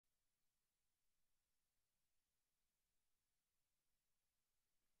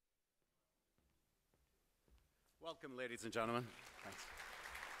Welcome, ladies and gentlemen. Thanks.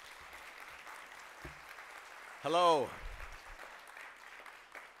 Hello.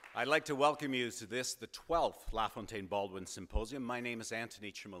 I'd like to welcome you to this, the 12th LaFontaine-Baldwin Symposium. My name is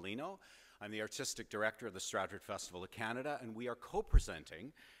Anthony Cimolino. I'm the Artistic Director of the Stratford Festival of Canada, and we are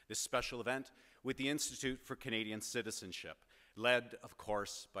co-presenting this special event with the Institute for Canadian Citizenship, led, of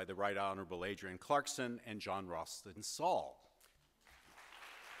course, by the Right Honourable Adrienne Clarkson and John Ralston Saul.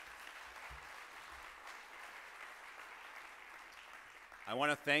 I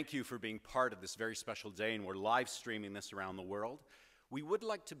want to thank you for being part of this very special day, and we're live streaming this around the world. We would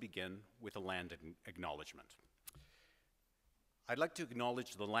like to begin with a land acknowledgement. I'd like to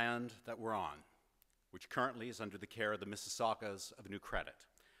acknowledge the land that we're on, which currently is under the care of the Mississaugas of New Credit.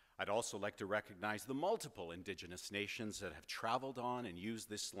 I'd also like to recognize the multiple Indigenous nations that have traveled on and used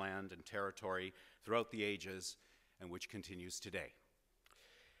this land and territory throughout the ages, and which continues today.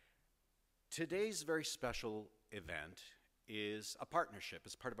 Today's very special event is a partnership,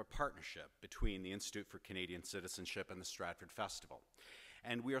 is part of a partnership between the Institute for Canadian Citizenship and the Stratford Festival.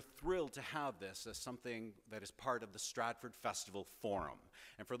 And we are thrilled to have this as something that is part of the Stratford Festival Forum.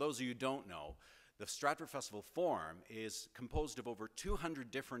 And for those of you who don't know, the Stratford Festival Forum is composed of over 200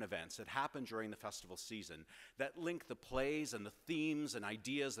 different events that happen during the festival season that link the plays and the themes and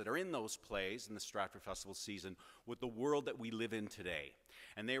ideas that are in those plays in the Stratford Festival season with the world that we live in today.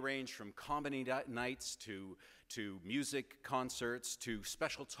 And they range from comedy nights to music concerts to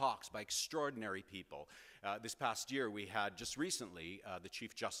special talks by extraordinary people. This past year, we had just recently the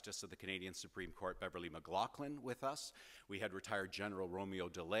Chief Justice of the Canadian Supreme Court, Beverly McLaughlin, with us. We had retired General Romeo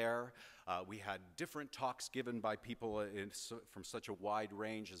Dallaire. We had different talks given by people from such a wide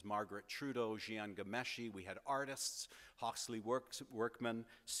range as Margaret Trudeau, Jian Ghomeshi. We had artists, Hawksley Workman,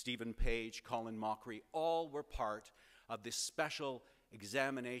 Stephen Page, Colin Mockery. All were part of this special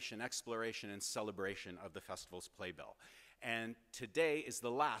examination, exploration, and celebration of the festival's playbill. And today is the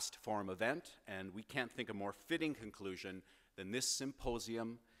last forum event, and we can't think of a more fitting conclusion than this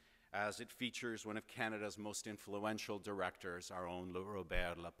symposium, as it features one of Canada's most influential directors, our own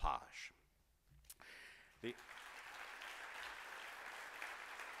Robert Lepage.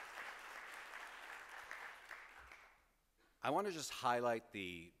 I want to just highlight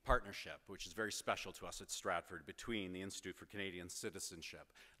the partnership, which is very special to us at Stratford, between the Institute for Canadian Citizenship.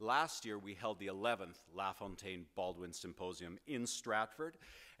 Last year, we held the 11th LaFontaine-Baldwin Symposium in Stratford,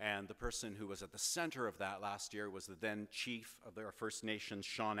 and the person who was at the center of that last year was the then chief of our First Nations,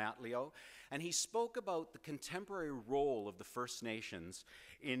 Sean Atleo, and he spoke about the contemporary role of the First Nations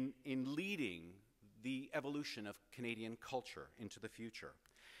in leading the evolution of Canadian culture into the future.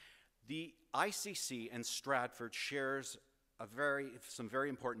 The ICC and Stratford shares some very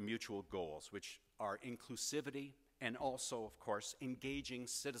important mutual goals, which are inclusivity and also, of course, engaging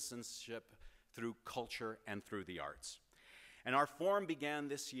citizenship through culture and through the arts. And our forum began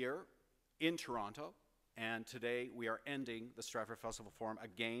this year in Toronto, and today we are ending the Stratford Festival Forum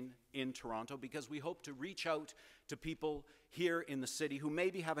again in Toronto because we hope to reach out to people here in the city who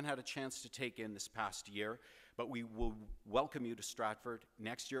maybe haven't had a chance to take in this past year, but we will welcome you to Stratford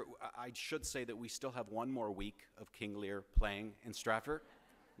next year. I should say that we still have one more week of King Lear playing in Stratford.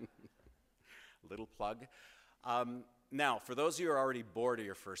 Little plug. Now, for those of you who are already bored of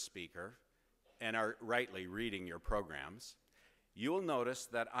your first speaker and are rightly reading your programs, you will notice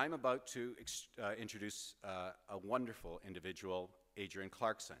that I'm about to introduce a wonderful individual, Adrienne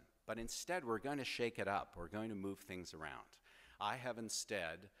Clarkson. But instead, we're going to shake it up. We're going to move things around. I have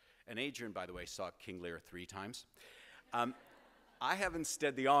instead, and Adrienne, by the way, saw King Lear 3 times. I have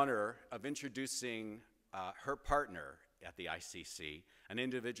instead the honor of introducing her partner at the ICC, an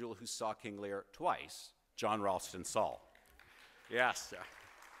individual who saw King Lear twice, John Ralston Saul. Yes.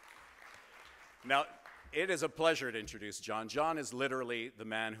 Now, it is a pleasure to introduce John. John is literally the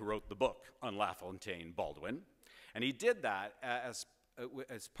man who wrote the book on LaFontaine-Baldwin, and he did that as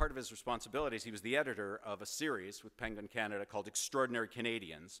part of his responsibilities. He was the editor of a series with Penguin Canada called Extraordinary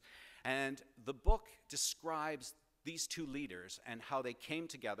Canadians, and the book describes these two leaders and how they came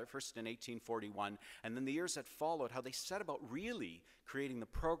together, first in 1841, and then the years that followed, how they set about really creating the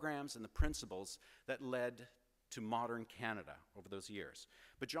programs and the principles that led to modern Canada over those years.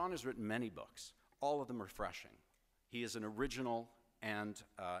 But John has written many books, all of them refreshing. He is an original and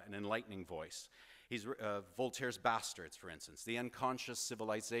an enlightening voice. He's Voltaire's Bastards, for instance, The Unconscious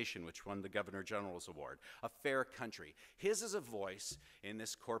Civilization, which won the Governor General's Award, A Fair Country. His is a voice in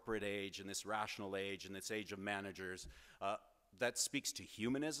this corporate age, in this rational age, in this age of managers, that speaks to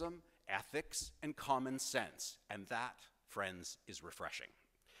humanism, ethics, and common sense. And that, friends, is refreshing.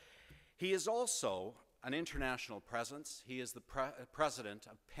 He is also an international presence. He is the president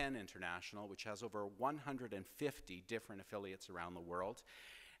of PEN International, which has over 150 different affiliates around the world.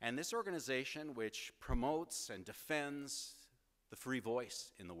 And this organization, which promotes and defends the free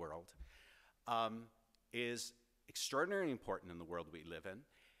voice in the world, is extraordinarily important in the world we live in.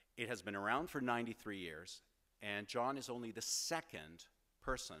 It has been around for 93 years, and John is only the second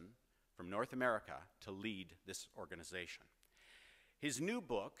person from North America to lead this organization. His new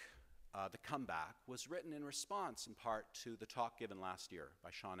book, The Comeback, was written in response in part to the talk given last year by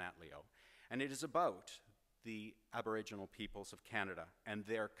Sean Atleo, and it is about the Aboriginal peoples of Canada and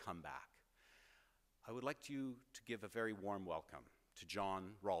their comeback. I would like you to give a very warm welcome to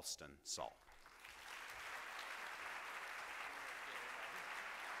John Ralston, Saul.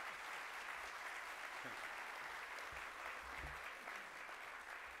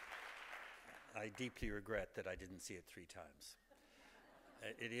 I deeply regret that I didn't see it 3 times.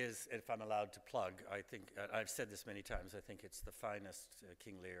 It is, if I'm allowed to plug, I think, I've said this many times, I think it's the finest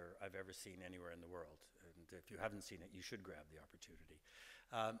King Lear I've ever seen anywhere in the world. And if you haven't seen it, you should grab the opportunity.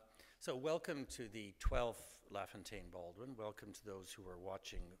 So welcome to the 12th LaFontaine-Baldwin. Welcome to those who are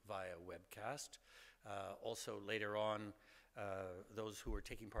watching via webcast. Also later on, those who are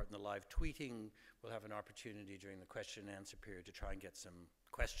taking part in the live tweeting will have an opportunity during the question and answer period to try and get some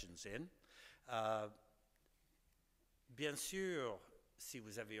questions in. Bien sûr, si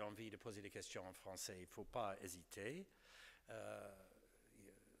vous avez envie de poser des questions en français, il ne faut pas hésiter.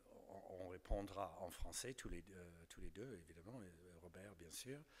 On répondra en français, tous les deux, évidemment, Robert, bien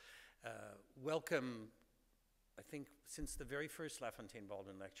sûr. Welcome, I think, since the very first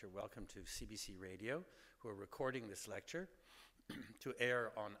LaFontaine-Baldwin lecture, welcome to CBC Radio, who are recording this lecture to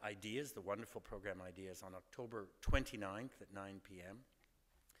air on Ideas, the wonderful program Ideas, on October 29th at 9 p.m.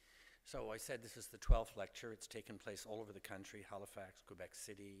 So I said this is the 12th lecture. It's taken place all over the country: Halifax, Quebec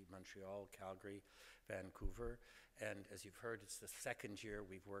City, Montreal, Calgary, Vancouver. And as you've heard, it's the second year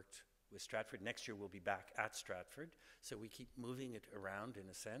we've worked with Stratford. Next year we'll be back at Stratford. So we keep moving it around in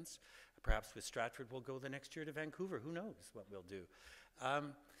a sense. Perhaps with Stratford we'll go the next year to Vancouver. Who knows what we'll do.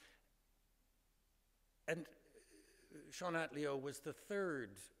 And Sean Atleo was the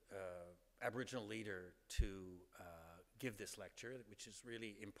third Aboriginal leader to give this lecture, which is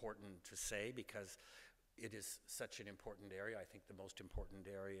really important to say because it is such an important area, I think the most important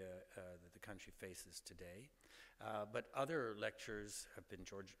area that the country faces today. But other lectures have been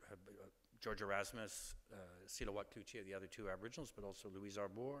George Erasmus, Silawat Cloutier, the other 2 Aboriginals, but also Louise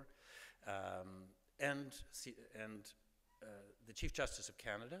Arbour, and the Chief Justice of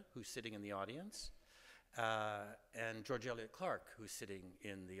Canada, who's sitting in the audience, and George Elliott Clark, who's sitting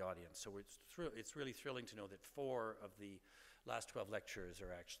in the audience. So it's really thrilling to know that 4 of the last 12 lecturers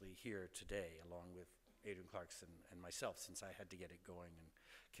are actually here today, along with Adrienne, Clarkson, and myself, since I had to get it going and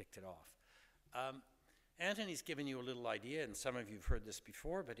kicked it off. Anthony's given you a little idea, and some of you have heard this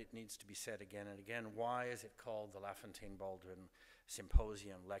before, but it needs to be said again and again. Why is it called the LaFontaine-Baldwin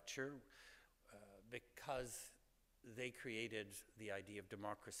Symposium Lecture? Because they created the idea of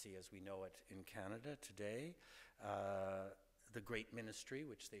democracy as we know it in Canada today. The Great Ministry,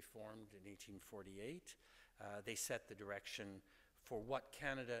 which they formed in 1848, they set the direction for what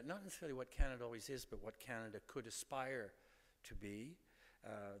Canada, not necessarily what Canada always is, but what Canada could aspire to be.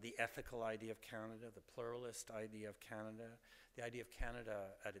 The ethical idea of Canada, the pluralist idea of Canada, the idea of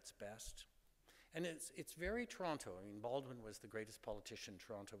Canada at its best. And it's very Toronto. I mean, Baldwin was the greatest politician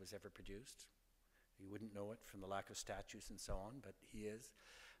Toronto has ever produced. You wouldn't know it from the lack of statues and so on, but he is.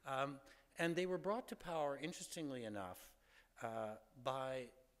 And they were brought to power, interestingly enough, by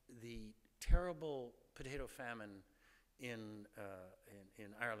the terrible potato famine in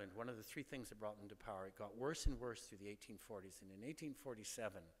Ireland. One of the 3 things that brought them to power. It got worse and worse through the 1840s. And in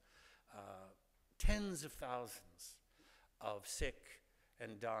 1847, tens of thousands of sick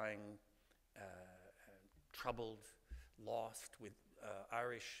and dying, troubled, lost with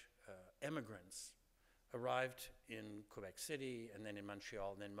Irish immigrants arrived in Quebec City and then in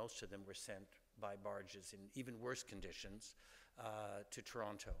Montreal, and then most of them were sent by barges in even worse conditions to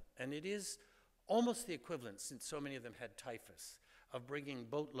Toronto. And it is almost the equivalent, since so many of them had typhus, of bringing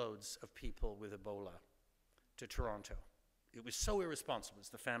boatloads of people with Ebola to Toronto. It was so irresponsible. It's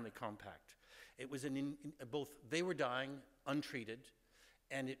the family compact. It was both they were dying untreated,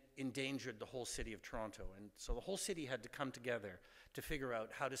 and it endangered the whole city of Toronto. And so the whole city had to come together to figure out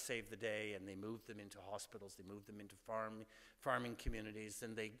how to save the day, and they moved them into hospitals, they moved them into farming communities,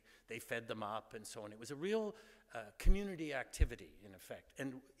 and they fed them up and so on. It was a real community activity, in effect.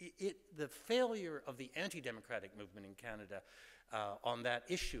 And the failure of the anti-democratic movement in Canada on that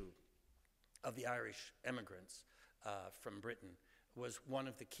issue of the Irish immigrants from Britain was one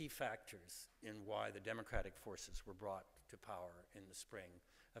of the key factors in why the democratic forces were brought to power in the spring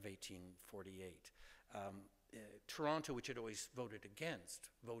of 1848. Toronto, which had always voted against,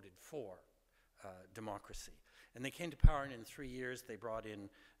 voted for democracy. And they came to power, and in 3 years they brought in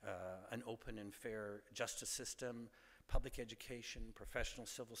an open and fair justice system, public education, professional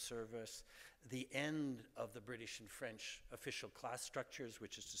civil service, the end of the British and French official class structures,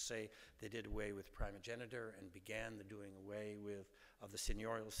 which is to say they did away with primogeniture and began the doing away of the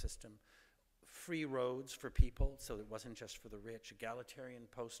seigneurial system, free roads for people, so it wasn't just for the rich, egalitarian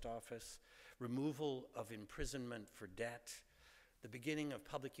post office, removal of imprisonment for debt, the beginning of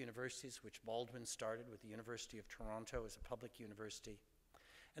public universities, which Baldwin started with the University of Toronto as a public university.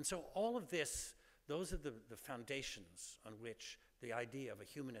 And so all of this, those are the foundations on which the idea of a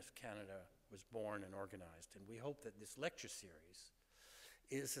humanist Canada was born and organized. And we hope that this lecture series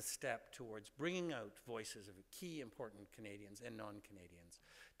is a step towards bringing out voices of key important Canadians and non-Canadians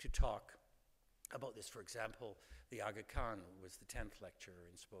to talk about this. For example, the Aga Khan was the 10th lecturer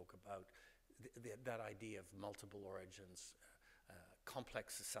and spoke about that idea of multiple origins,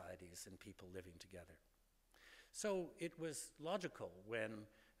 complex societies and people living together. So it was logical when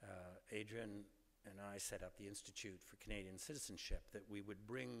Adrienne and I set up the Institute for Canadian Citizenship that we would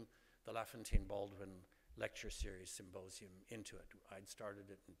bring the LaFontaine-Baldwin lecture series Symposium into it. I'd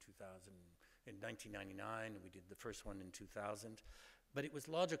started it in 1999, and we did the first one in 2000. But it was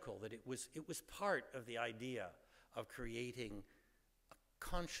logical that it was part of the idea of creating a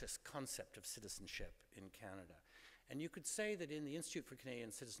conscious concept of citizenship in Canada. And you could say that in the Institute for Canadian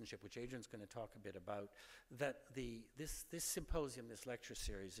Citizenship, which Adrienne's going to talk a bit about, that this symposium, this lecture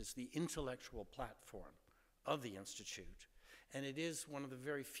series, is the intellectual platform of the Institute. And it is one of the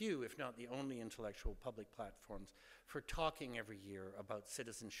very few, if not the only intellectual public platforms for talking every year about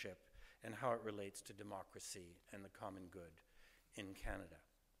citizenship and how it relates to democracy and the common good in Canada.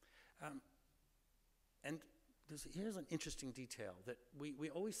 And here's an interesting detail that we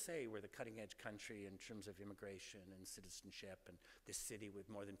always say we're the cutting edge country in terms of immigration and citizenship, and this city with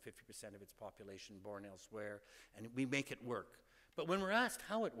more than 50% of its population born elsewhere, and we make it work. But when we're asked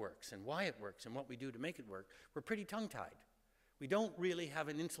how it works and why it works and what we do to make it work, we're pretty tongue-tied. We don't really have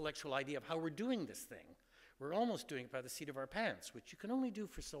an intellectual idea of how we're doing this thing. We're almost doing it by the seat of our pants, which you can only do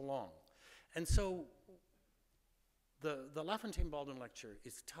for so long. And so the LaFontaine-Baldwin lecture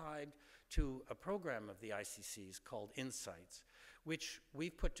is tied to a program of the ICC's called Insights, which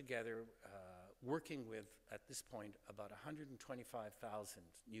we've put together working with, at this point, about 125,000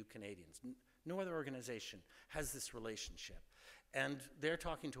 new Canadians. No other organization has this relationship. And they're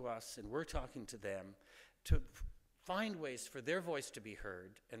talking to us, and we're talking to them to find ways for their voice to be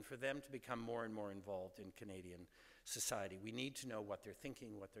heard and for them to become more and more involved in Canadian society. We need to know what they're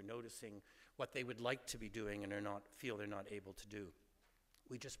thinking, what they're noticing, what they would like to be doing and feel they're not able to do.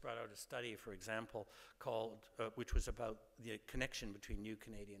 We just brought out a study, for example, which was about the connection between new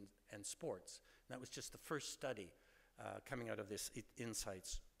Canadians and sports. And that was just the first study coming out of this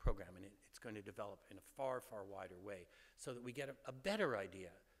Insights program, and it's going to develop in a far, far wider way so that we get a better idea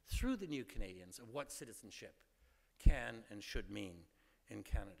through the new Canadians of what citizenship can and should mean in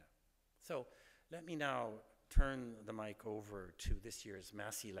Canada. So let me now turn the mic over to this year's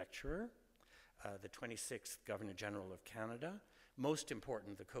Massey lecturer, the 26th Governor General of Canada, most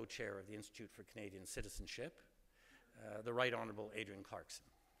important, the co-chair of the Institute for Canadian Citizenship, the Right Honourable Adrienne Clarkson.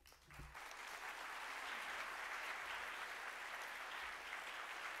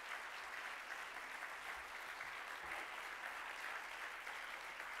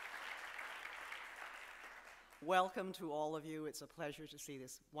 Welcome to all of you. It's a pleasure to see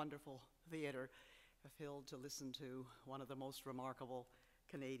this wonderful theater filled to listen to one of the most remarkable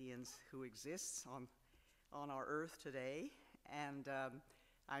Canadians who exists on our earth today. And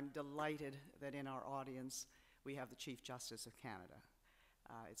I'm delighted that in our audience we have the Chief Justice of Canada.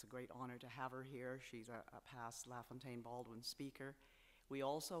 It's a great honor to have her here. She's a past LaFontaine-Baldwin speaker. We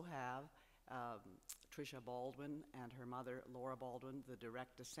also have Tricia Baldwin and her mother, Laura Baldwin, the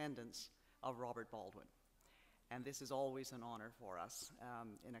direct descendants of Robert Baldwin. And this is always an honor for us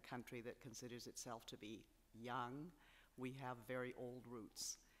in a country that considers itself to be young. We have very old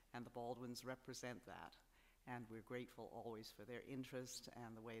roots, and the Baldwins represent that. And we're grateful always for their interest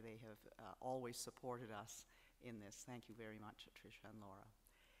and the way they have always supported us in this. Thank you very much, Tricia and Laura.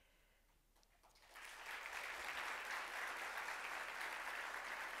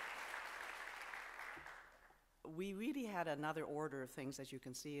 We really had another order of things, as you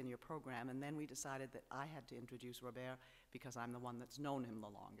can see in your program, and then we decided that I had to introduce Robert because I'm the one that's known him the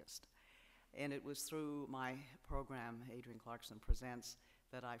longest. And it was through my program, Adrienne Clarkson Presents,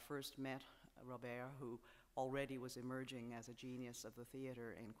 that I first met Robert, who already was emerging as a genius of the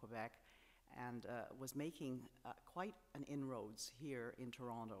theater in Quebec and was making quite an inroads here in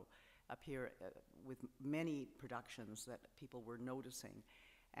Toronto, up here with many productions that people were noticing.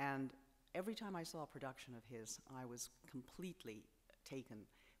 And every time I saw a production of his, I was completely taken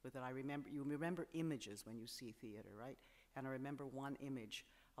with it. You remember images when you see theater, right? And I remember one image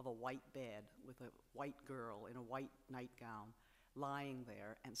of a white bed with a white girl in a white nightgown lying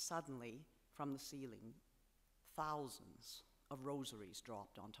there, and suddenly, from the ceiling, thousands of rosaries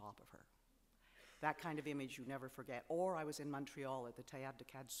dropped on top of her. That kind of image you never forget. Or I was in Montreal at the Théâtre de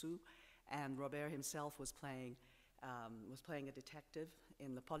Cadou, and Robert himself was playing a detective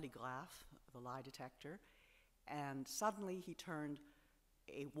in the polygraph, the lie detector, and suddenly he turned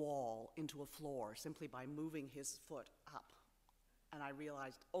a wall into a floor simply by moving his foot up. And I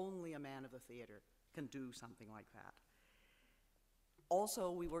realized only a man of the theater can do something like that.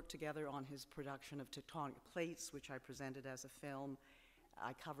 Also, we worked together on his production of Tectonic Plates, which I presented as a film.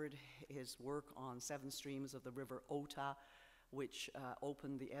 I covered his work on Seven Streams of the River Ota, which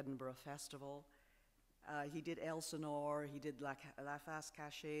opened the Edinburgh Festival. He did Elsinore, he did La Face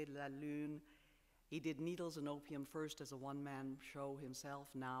Cachée, La Lune. He did Needles and Opium first as a one-man show himself.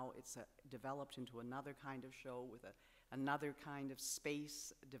 Now it's developed into another kind of show with another kind of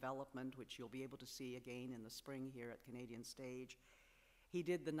space development, which you'll be able to see again in the spring here at Canadian Stage. He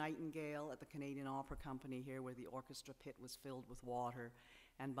did The Nightingale at the Canadian Opera Company here, where the orchestra pit was filled with water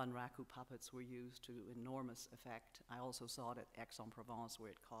and Bunraku puppets were used to enormous effect. I also saw it at Aix-en-Provence, where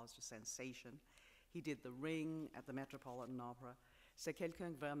it caused a sensation. He did The Ring at the Metropolitan Opera. C'est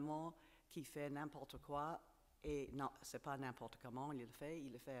quelqu'un vraiment qui fait n'importe quoi, et non, c'est pas n'importe comment il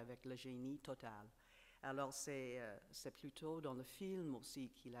le fait avec le génie total. Alors c'est plutôt dans le film aussi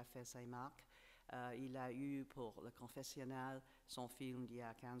qu'il a fait ses marques. Il a eu pour Le Confessionnal, son film d'il y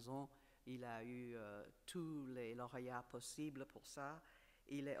a 15 ans, il a eu tous les lauréats possibles pour ça.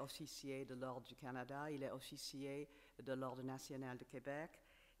 Il est officier de l'Ordre du Canada, il est officier de l'Ordre national de Québec,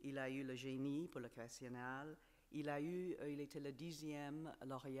 il a eu le génie pour Le Confessionnal, il était le 10e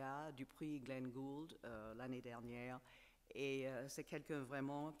lauréat du prix Glenn Gould l'année dernière, et c'est quelqu'un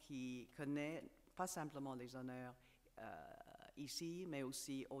vraiment qui connaît pas simplement les honneurs ici, mais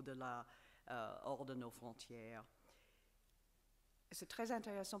aussi au-delà, hors de nos frontières. C'est très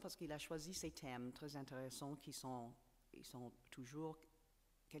intéressant parce qu'il a choisi ces thèmes très intéressants ils sont toujours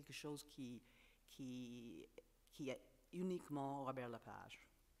quelque chose qui est uniquement Robert Lepage.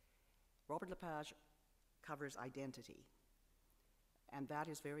 Robert Lepage covers identity, and that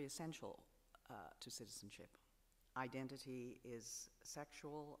is very essential to citizenship. Identity is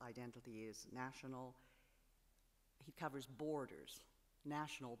sexual, identity is national. He covers borders,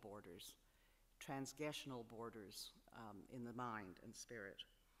 national borders, transgressional borders in the mind and spirit.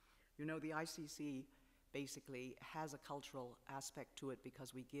 You know, the ICC basically has a cultural aspect to it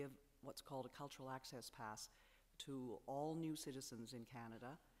because we give what's called a cultural access pass to all new citizens in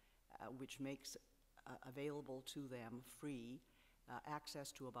Canada, which makes available to them free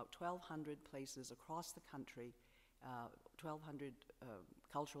access to about 1,200 places across the country, 1,200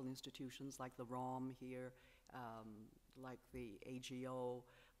 cultural institutions like the ROM here, like the AGO,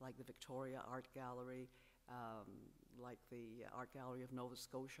 like the Victoria Art Gallery, like the Art Gallery of Nova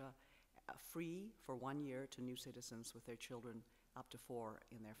Scotia, free for 1 year to new citizens with their children up to 4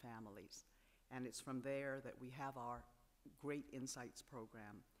 in their families. And it's from there that we have our Great Insights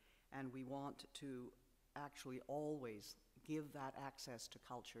program. And we want to actually always give that access to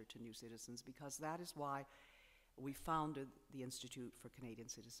culture to new citizens, because that is why we founded the Institute for Canadian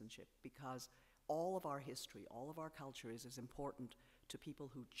Citizenship, because all of our history, all of our culture is as important to people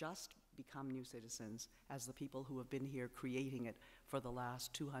who just become new citizens as the people who have been here creating it for the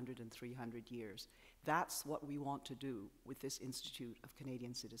last 200 and 300 years. That's what we want to do with this Institute of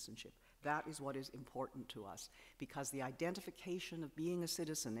Canadian Citizenship. That is what is important to us, because the identification of being a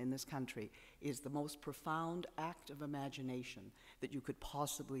citizen in this country is the most profound act of imagination that you could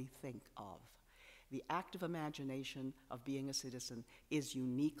possibly think of. The act of imagination of being a citizen is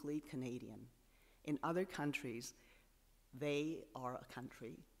uniquely Canadian. In other countries, they are a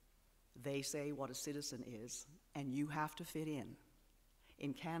country. They say what a citizen is, and you have to fit in.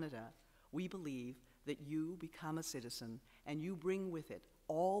 In Canada, we believe that you become a citizen and you bring with it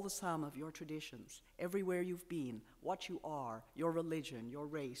all the sum of your traditions, everywhere you've been, what you are, your religion, your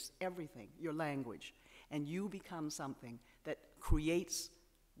race, everything, your language, and you become something that creates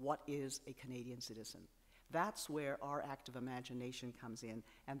what is a Canadian citizen. That's where our act of imagination comes in,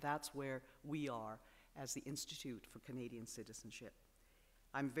 and that's where we are as the Institute for Canadian Citizenship.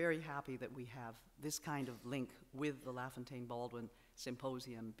 I'm very happy that we have this kind of link with the LaFontaine-Baldwin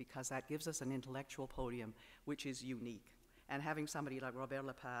Symposium, because that gives us an intellectual podium which is unique. And having somebody like Robert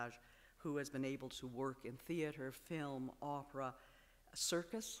Lepage, who has been able to work in theater, film, opera,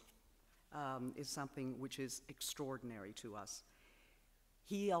 circus, is something which is extraordinary to us.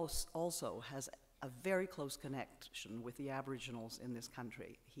 He also has a very close connection with the Aboriginals in this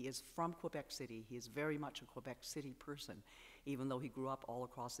country. He is from Quebec City. He is very much a Quebec City person, even though he grew up all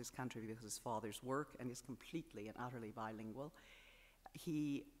across this country because of his father's work and is completely and utterly bilingual.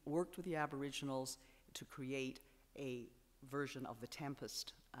 He worked with the Aboriginals to create a version of The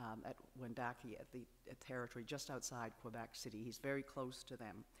Tempest at Wendake, at the territory just outside Quebec City. He's very close to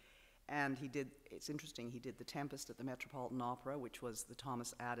them. And he did, it's interesting, he did The Tempest at the Metropolitan Opera, which was the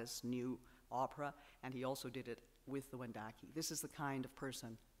Thomas Addis new opera, and he also did it with the Wendake. This is the kind of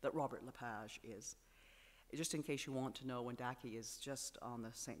person that Robert Lepage is. Just in case you want to know, Wendake is just on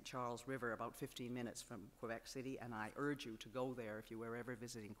the St. Charles River, about 15 minutes from Quebec City, and I urge you to go there if you were ever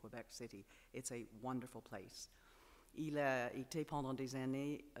visiting Quebec City. It's a wonderful place. Il a été pendant des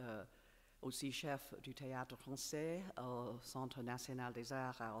années aussi chef du théâtre français au Centre national des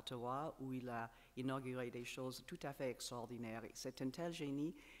arts à Ottawa, où il a inauguré des choses tout à fait extraordinaires. C'est un tel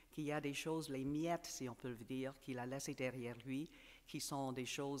génie qu'il y a des choses, les miettes, si on peut le dire, qu'il a laissées derrière lui, qui sont des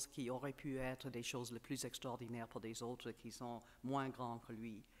choses qui auraient pu être des choses les plus extraordinaires pour des autres qui sont moins grands que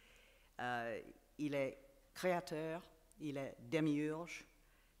lui. Il est créateur, il est démiurge,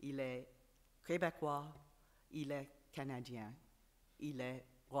 il est québécois, il est canadien, il est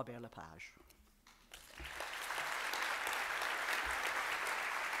Robert Lepage.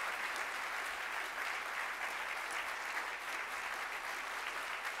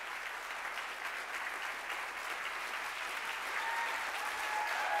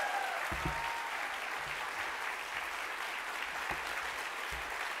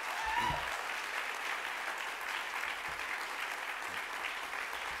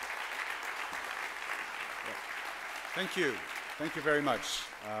 Thank you. Thank you very much.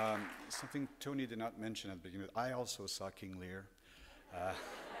 Something Tony did not mention at the beginning. I also saw King Lear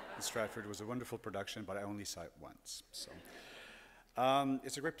in Stratford. It was a wonderful production, but I only saw it once. So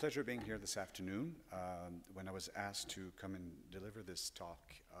it's a great pleasure being here this afternoon. When I was asked to come and deliver this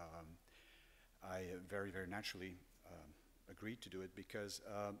talk, I very, very naturally agreed to do it because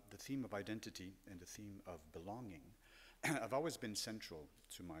the theme of identity and the theme of belonging have always been central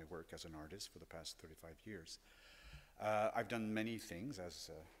to my work as an artist for the past 35 years. I've done many things, as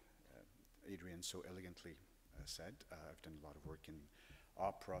Adrienne so elegantly said. I've done a lot of work in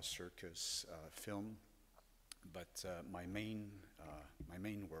opera, circus, film, but my main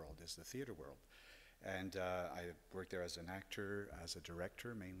world is the theater world. And I worked there as an actor, as a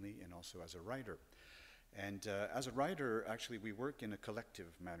director mainly, and also as a writer. And as a writer, actually, we work in a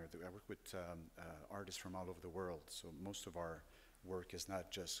collective manner. I work with artists from all over the world, so most of our work is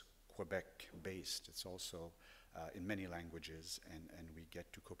not just Quebec-based, it's also in many languages, and we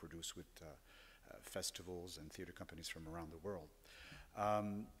get to co-produce with festivals and theater companies from around the world.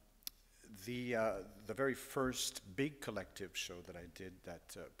 The very first big collective show that I did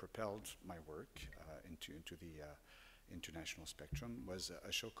that propelled my work into the international spectrum was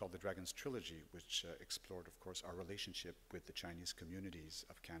a show called The Dragon's Trilogy, which explored, of course, our relationship with the Chinese communities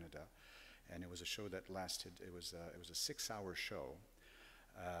of Canada. And it was a show that lasted, it was a 6-hour show.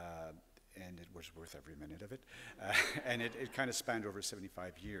 And it was worth every minute of it. And it kind of spanned over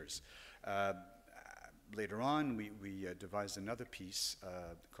 75 years. Later on, we devised another piece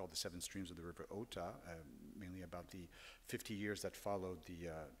called The Seven Streams of the River Ota, mainly about the 50 years that followed the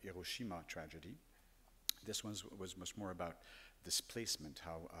Hiroshima tragedy. This one was much more about displacement,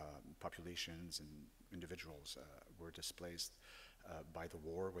 how populations and individuals were displaced by the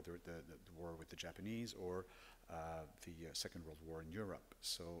war, whether the war with the Japanese or the Second World War in Europe.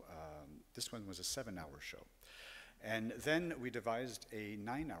 So this one was a 7-hour show. And then we devised a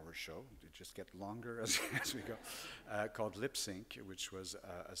 9-hour show, to just get longer as we go, called Lip Sync, which was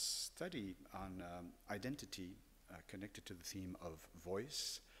a study on identity connected to the theme of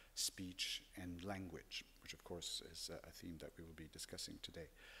voice, speech, and language, which of course is a theme that we will be discussing today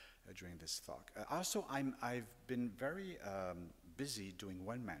during this talk. Also, I've been very busy doing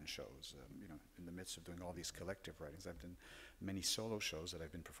one-man shows, you know, in the midst of doing all these collective writings. I've done many solo shows that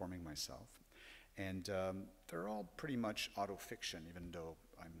I've been performing myself. And they're all pretty much auto-fiction, even though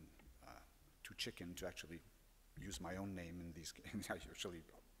I'm too chicken to actually use my own name in these. I usually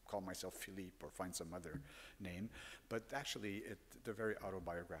call myself Philippe or find some other name. But actually, they're very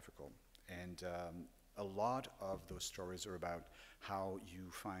autobiographical. And a lot of those stories are about how you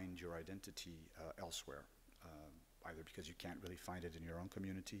find your identity elsewhere. either because you can't really find it in your own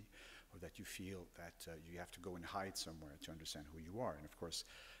community, or that you feel that you have to go and hide somewhere to understand who you are. And of course,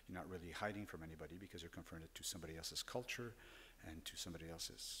 you're not really hiding from anybody because you're confronted to somebody else's culture and to somebody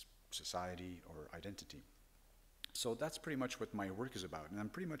else's society or identity. So that's pretty much what my work is about, and I'm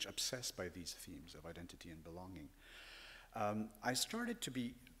pretty much obsessed by these themes of identity and belonging. I started to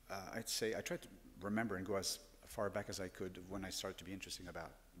be, I'd say, I tried to remember and go as far back as I could when I started to be interested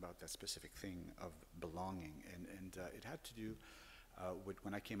about that specific thing of belonging, and it had to do with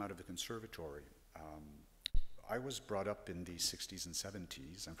when I came out of the conservatory. I was brought up in the 60s and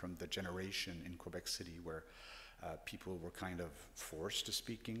 70s. I'm from the generation in Quebec City where people were kind of forced to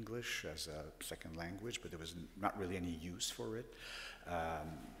speak English as a second language, but there was not really any use for it.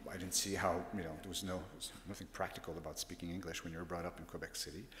 I didn't see how, there was nothing practical about speaking English when you were brought up in Quebec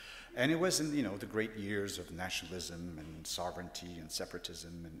City. And it was in, the great years of nationalism and sovereignty and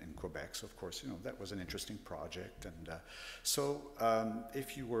separatism in Quebec. So of course, that was an interesting project. And so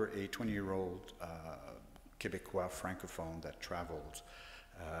if you were a 20-year-old Québécois francophone that traveled,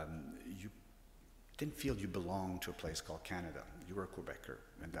 you didn't feel you belonged to a place called Canada. You were a Quebecer,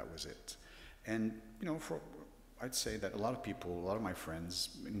 and that was it. And, I'd say that a lot of people, a lot of my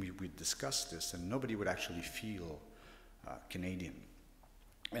friends, and we discussed this, and nobody would actually feel Canadian.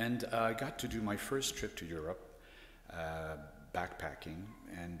 And I got to do my first trip to Europe, backpacking,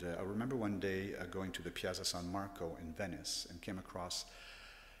 and I remember one day going to the Piazza San Marco in Venice and came across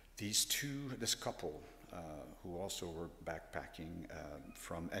this couple who also were backpacking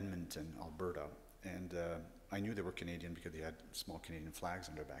from Edmonton, Alberta. And I knew they were Canadian because they had small Canadian flags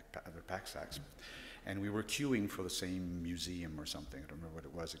on their backsacks. And we were queuing for the same museum or something. I don't remember what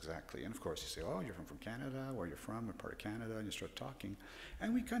it was exactly. And of course, you say, oh, you're from Canada, where you're from, what part of Canada, and you start talking.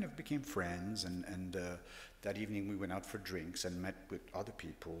 And we kind of became friends, and that evening we went out for drinks and met with other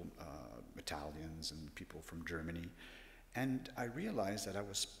people, Italians and people from Germany. And I realized that I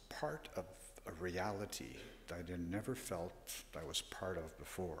was part of a reality that I never felt I was part of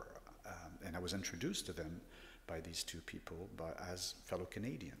before. And I was introduced to them by these two people as fellow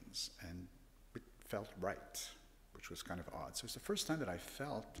Canadians, and it felt right, which was kind of odd. So it's the first time that I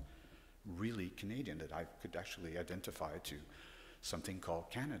felt really Canadian, that I could actually identify to something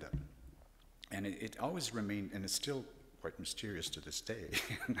called Canada. And it always remained, and it's still quite mysterious to this day,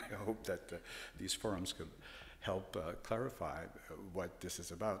 and I hope that these forums could help clarify what this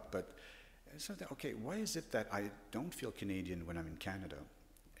is about. But so okay, why is it that I don't feel Canadian when I'm in Canada,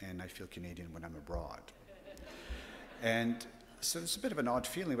 and I feel Canadian when I'm abroad? And so it's a bit of an odd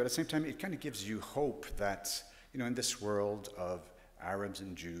feeling, but at the same time, it kind of gives you hope that, in this world of Arabs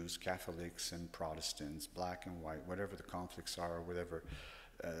and Jews, Catholics and Protestants, black and white, whatever the conflicts are, whatever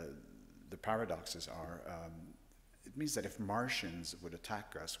the paradoxes are, it means that if Martians would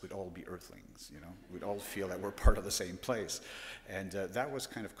attack us, we'd all be Earthlings, We'd all feel that we're part of the same place. And that was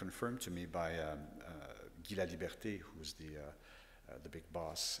kind of confirmed to me by Guy Laliberté, who was the big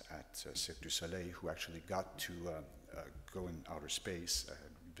boss at Cirque du Soleil, who actually got to go in outer space,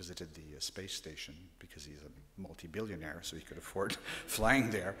 visited the space station because he's a multi-billionaire, so he could afford flying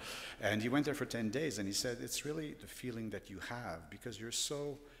there. And he went there for 10 days, and he said, it's really the feeling that you have because you're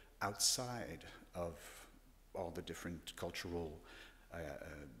so outside of all the different cultural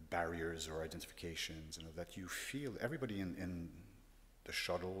barriers or identifications, that you feel everybody in the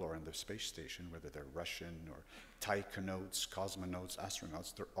shuttle or in the space station, whether they're Russian or taikonauts, cosmonauts,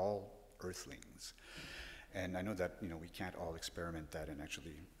 astronauts, they're all Earthlings. And I know that we can't all experiment that and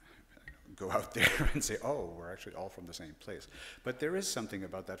actually go out there and say, oh, we're actually all from the same place. But there is something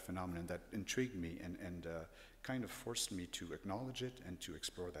about that phenomenon that intrigued me and kind of forced me to acknowledge it and to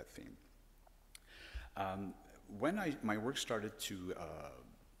explore that theme. When my work started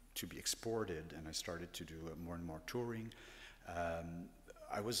to be exported and I started to do more and more touring,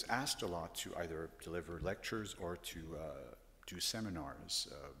 I was asked a lot to either deliver lectures or to do seminars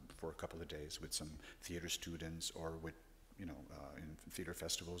for a couple of days with some theater students or with, in theater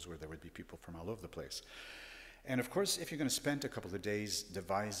festivals where there would be people from all over the place. And of course, if you're going to spend a couple of days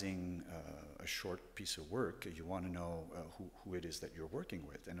devising a short piece of work, you want to know who it is that you're working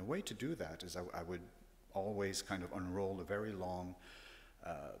with. And a way to do that is I would always kind of unroll a very long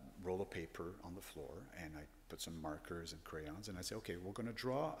roll of paper on the floor, and I put some markers and crayons, and I say, okay, we're going to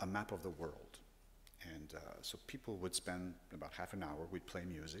draw a map of the world. And so people would spend about half an hour, we'd play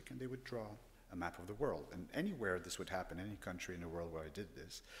music, and they would draw a map of the world. And anywhere this would happen, any country in the world where I did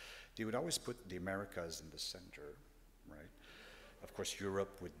this, they would always put the Americas in the center, right? Of course,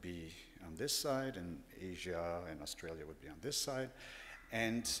 Europe would be on this side, and Asia and Australia would be on this side.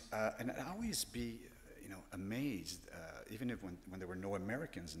 And I'd always be, amazed, even if when there were no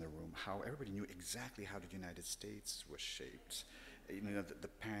Americans in the room, how everybody knew exactly how the United States was shaped. The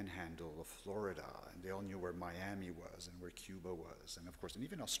panhandle of Florida, and they all knew where Miami was and where Cuba was, and of course, and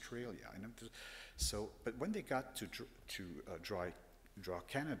even Australia. But when they got to draw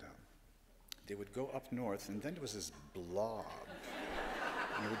Canada, they would go up north, and then there was this blob,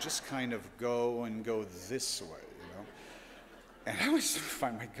 and it would just kind of go this way. And I always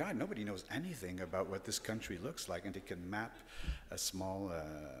find, my God, nobody knows anything about what this country looks like, and they can map a small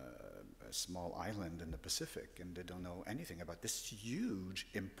island in the Pacific, and they don't know anything about this huge,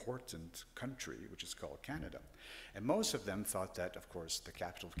 important country, which is called Canada. And most of them thought that, of course, the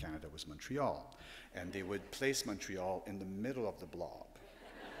capital of Canada was Montreal, and they would place Montreal in the middle of the blob,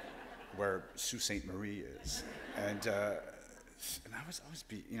 where Sault Ste. Marie is. And I was always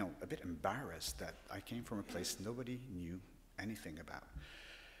a bit embarrassed that I came from a place nobody knew anything about.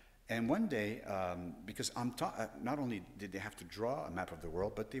 And one day, because not only did they have to draw a map of the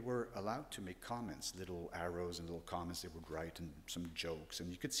world, but they were allowed to make comments, little arrows and little comments they would write, and some jokes,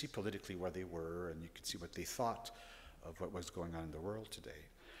 and you could see politically where they were, and you could see what they thought of what was going on in the world today.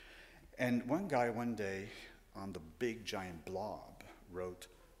 And one guy one day on the big giant blob wrote,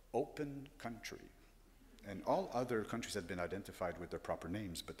 "Open country." And all other countries had been identified with their proper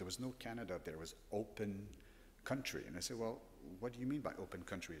names, but there was no Canada up there. It was open country. And I said, well, what do you mean by open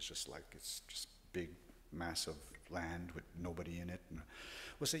country? It's just big mass of land with nobody in it. And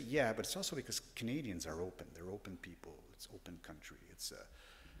we'll say, yeah, but it's also because Canadians are open. They're open people. It's open country. There's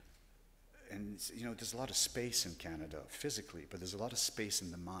a lot of space in Canada physically, but there's a lot of space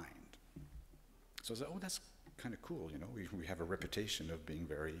in the mind. So I said, oh, that's kind of cool. We have a reputation of being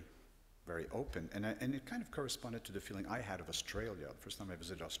very, very open. And it kind of corresponded to the feeling I had of Australia. The first time I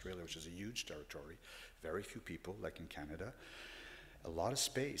visited Australia, which is a huge territory, very few people, like in Canada, a lot of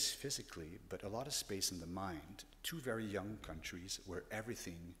space physically, but a lot of space in the mind. Two very young countries where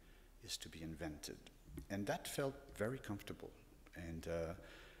everything is to be invented. And that felt very comfortable. And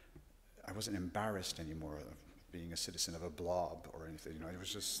I wasn't embarrassed anymore of being a citizen of a blob or anything. It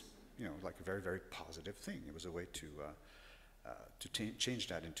was just, like a very, very positive thing. It was a way to change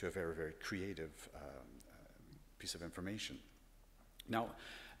that into a very, very creative piece of information. Now,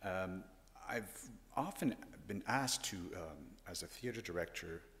 I've often been asked to, as a theater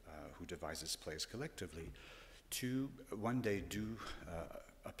director who devises plays collectively, to one day do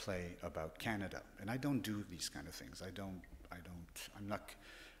a play about Canada. And I don't do these kind of things. I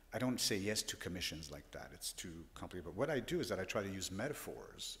don't say yes to commissions like that. It's too complicated. But what I do is that I try to use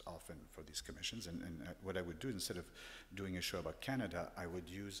metaphors often for these commissions. And what I would do, instead of doing a show about Canada, I would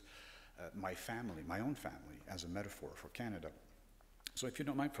use my own family, as a metaphor for Canada. So if you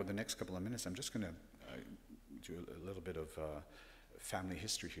don't mind, for the next couple of minutes, I'm just going to do a little bit of family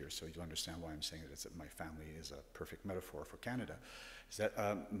history here, so you'll understand why I'm saying that my family is a perfect metaphor for Canada. Is that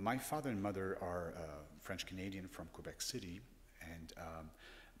my father and mother are French-Canadian from Quebec City, and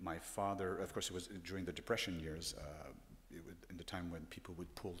my father, of course, it was during the Depression years, in the time when people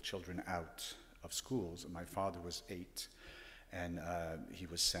would pull children out of schools. My father was 8, and he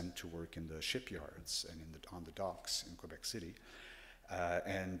was sent to work in the shipyards and on the docks in Quebec City.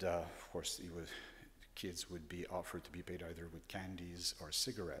 Of course, kids would be offered to be paid either with candies or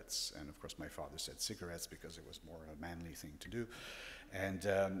cigarettes. And of course, my father said cigarettes because it was more a manly thing to do. And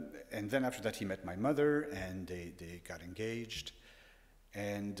then after that, he met my mother, and they got engaged.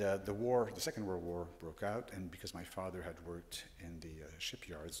 And the Second World War broke out, and because my father had worked in the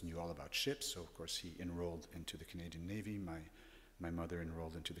shipyards, knew all about ships, so of course he enrolled into the Canadian Navy. My mother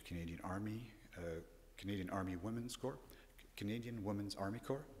enrolled into the Canadian Army, Canadian Army Women's Corps, Canadian Women's Army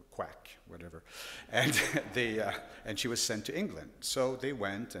Corps, quack, whatever. And and she was sent to England. So they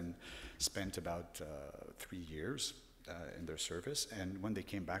went and spent about 3 years in their service, and when they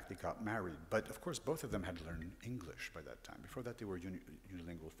came back, they got married. But of course, both of them had learned English by that time. Before that, they were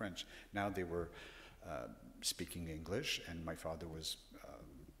unilingual French. Now they were speaking English, and my father was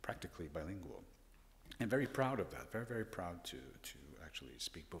practically bilingual. And very proud of that, very, very proud to actually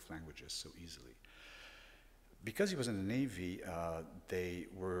speak both languages so easily. Because he was in the Navy, they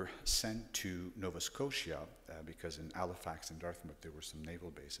were sent to Nova Scotia because in Halifax and Dartmouth there were some naval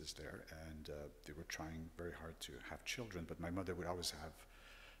bases there, and they were trying very hard to have children, but my mother would always have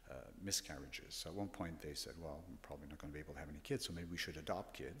miscarriages. So at one point they said, well, I'm probably not going to be able to have any kids, so maybe we should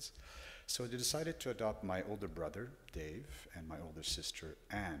adopt kids. So they decided to adopt my older brother, Dave, and my older sister,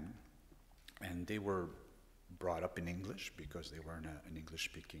 Anne, and they were brought up in English because they were in an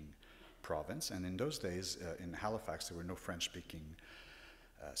English-speaking province. And in those days, in Halifax, there were no French-speaking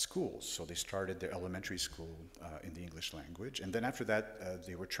schools. So they started their elementary school in the English language, and then after that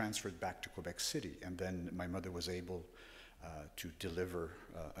they were transferred back to Quebec City, and then my mother was able to deliver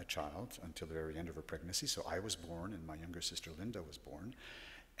a child until the very end of her pregnancy. So I was born, and my younger sister Linda was born,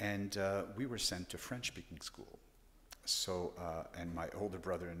 and we were sent to French-speaking school. So, and my older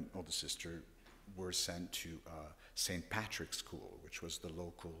brother and older sister were sent to St. Patrick's School, which was the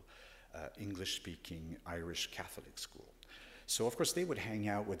local English-speaking Irish Catholic school. So, of course, they would hang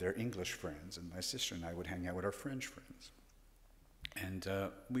out with their English friends, and my sister and I would hang out with our French friends. And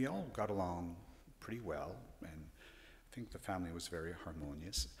we all got along pretty well, and I think the family was very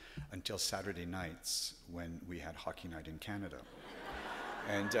harmonious until Saturday nights when we had hockey night in Canada.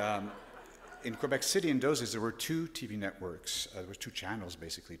 And in Quebec City in those days, there were two TV networks. There were two channels,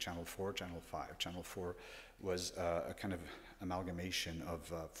 basically, Channel 4, Channel 5. Channel 4 was a kind of amalgamation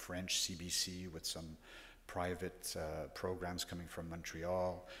of French CBC with some private programs coming from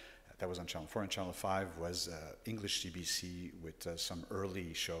Montreal. That was on Channel 4, and Channel 5 was English CBC with some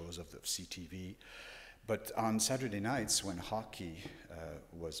early shows of the CTV. But on Saturday nights, when hockey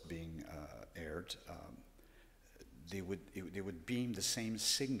was being aired, they would beam the same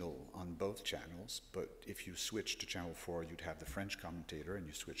signal on both channels, but if you switched to Channel 4, you'd have the French commentator, and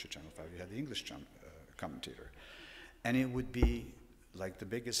you switch to Channel 5, you had the English commentator. And it would be like the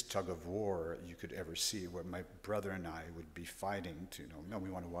biggest tug of war you could ever see, where my brother and I would be fighting to, no, we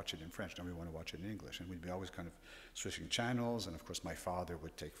want to watch it in French, no, we want to watch it in English. And we'd be always kind of switching channels, and of course my father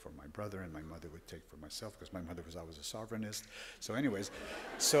would take for my brother, and my mother would take for myself, because my mother was always a sovereignist. So anyways,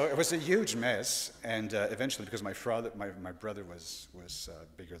 so it was a huge mess, and eventually, because my brother was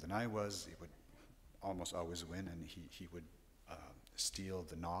bigger than I was, he would almost always win, and he would steal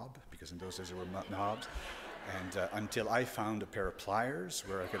the knob, because in those days there were knobs. And until I found a pair of pliers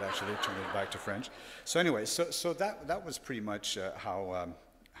where I could actually turn it back to French. So anyway, so that was pretty much how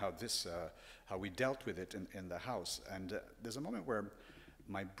we dealt with it in the house. And there's a moment where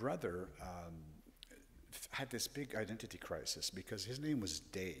my brother had this big identity crisis, because his name was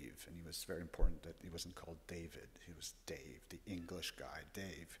Dave, and he was very important that he wasn't called David. He was Dave, the English guy,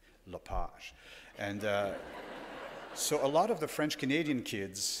 Dave Lepage. And so a lot of the French-Canadian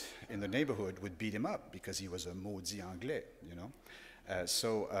kids in the neighborhood would beat him up because he was a maudit anglais, you know.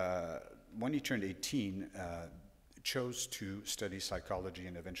 So when he turned 18, chose to study psychology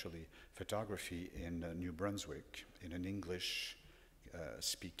and eventually photography in New Brunswick, in an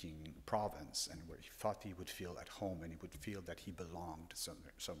English-speaking province, and where he thought he would feel at home and he would feel that he belonged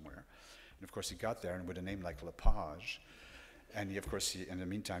somewhere. And of course he got there, and with a name like Lepage, and he, of course, in the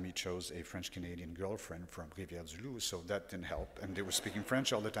meantime, he chose a French-Canadian girlfriend from Rivière-du-Loup, so that didn't help. And they were speaking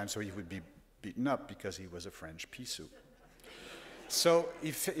French all the time, so he would be beaten up because he was a French pea-soup. So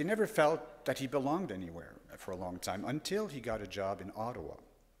he never felt that he belonged anywhere for a long time, until he got a job in Ottawa.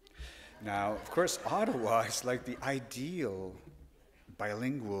 Now, of course, Ottawa is like the ideal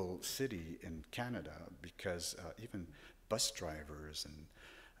bilingual city in Canada, because even bus drivers and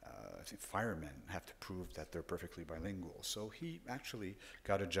I think firemen have to prove that they're perfectly bilingual. So he actually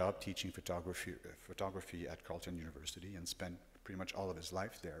got a job teaching photography at Carleton University, and spent pretty much all of his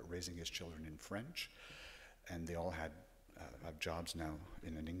life there raising his children in French. And they all have jobs now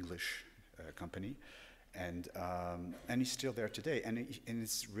in an English company. And he's still there today. And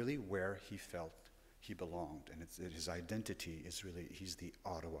it's really where he felt he belonged. And his identity is really, he's the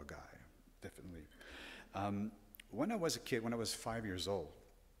Ottawa guy, definitely. When I was a kid, when I was 5 years old,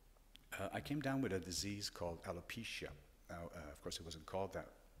 I came down with a disease called alopecia. Now, of course, it wasn't called that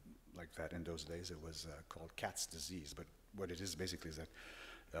like that in those days. It was called cat's disease. But what it is basically is that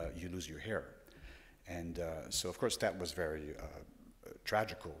you lose your hair. And so, of course, that was very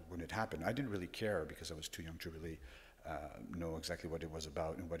tragical when it happened. I didn't really care, because I was too young to really know exactly what it was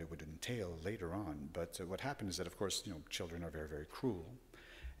about and what it would entail later on. But what happened is that, of course, children are very, very cruel.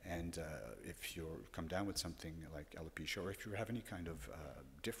 And if you come down with something like alopecia, or if you have any kind of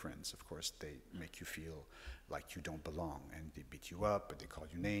difference, of course, they make you feel like you don't belong, and they beat you up, and they call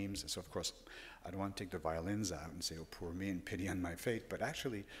you names. And so, of course, I don't want to take the violins out and say, oh, poor me, and pity on my fate. But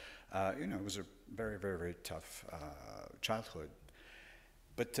actually, it was a very, very, very tough childhood.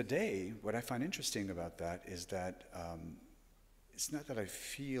 But today, what I find interesting about that is that it's not that I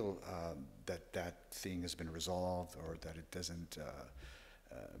feel that thing has been resolved, or that it doesn't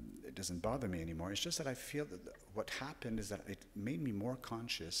bother me anymore. It's just that I feel that what happened is that it made me more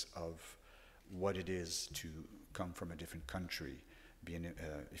conscious of what it is to come from a different country,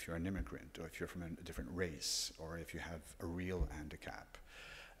 if you're an immigrant, or if you're from a different race, or if you have a real handicap.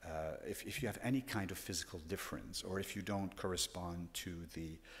 if you have any kind of physical difference, or if you don't correspond to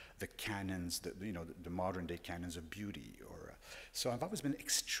the canons, the modern day canons of beauty, or so I've always been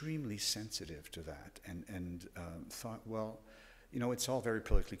extremely sensitive to that, and thought, well, it's all very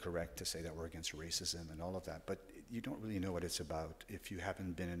politically correct to say that we're against racism and all of that, but you don't really know what it's about if you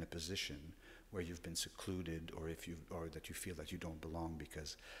haven't been in a position where you've been secluded, or that you feel that you don't belong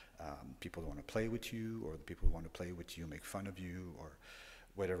because people don't want to play with you, or the people who want to play with you make fun of you, or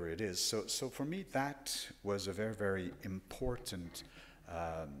whatever it is. So for me, that was a very, very important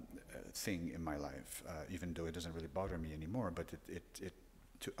thing in my life, even though it doesn't really bother me anymore. But it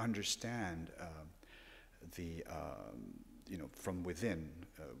to understand from within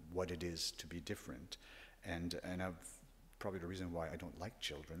what it is to be different, and I've probably the reason why I don't like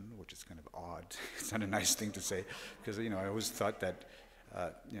children, which is kind of odd. It's not a nice thing to say, because I always thought that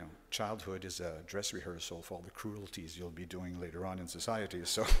childhood is a dress rehearsal for all the cruelties you'll be doing later on in society.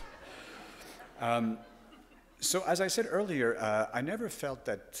 So, so as I said earlier, I never felt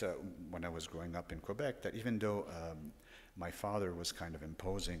that when I was growing up in Quebec, that even though my father was kind of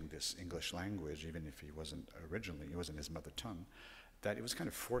imposing this English language, even if he wasn't his mother tongue, that it was kind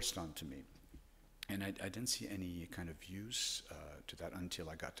of forced onto me. And I didn't see any kind of use to that until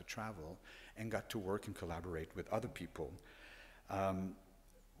I got to travel and got to work and collaborate with other people.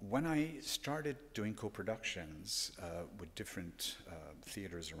 When I started doing co-productions with different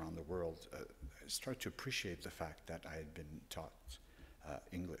theaters around the world, I started to appreciate the fact that I had been taught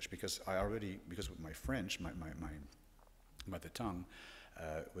English, because with my French, my mother tongue,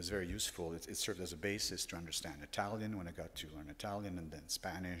 was very useful. It served as a basis to understand Italian when I got to learn Italian, and then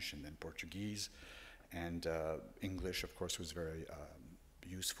Spanish, and then Portuguese. And English, of course, was very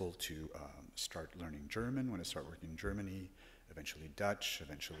useful to start learning German when I started working in Germany, eventually Dutch,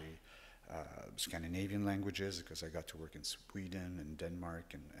 eventually Scandinavian languages, because I got to work in Sweden and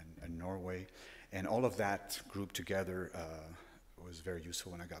Denmark and Norway. And all of that grouped together was very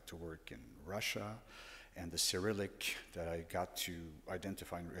useful when I got to work in Russia. And the Cyrillic that I got to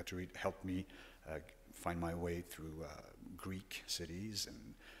identify and got to read helped me find my way through Greek cities.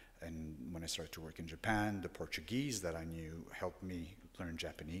 And when I started to work in Japan, the Portuguese that I knew helped me learn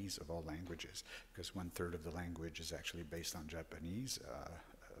Japanese of all languages, because 1/3 of the language is actually based on Japanese.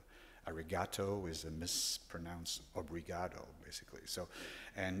 Arigato is a mispronounced obrigado, basically. So,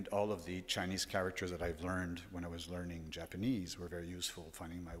 and all of the Chinese characters that I've learned when I was learning Japanese were very useful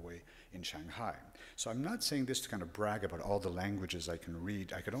finding my way in Shanghai. So I'm not saying this to kind of brag about all the languages I can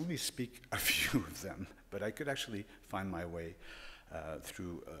read. I could only speak a few of them, but I could actually find my way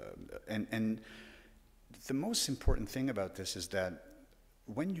through. And the most important thing about this is that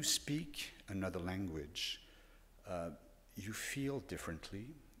when you speak another language, you feel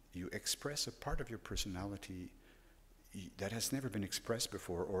differently. You express a part of your personality that has never been expressed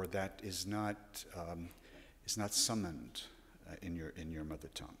before, or that is not summoned in your mother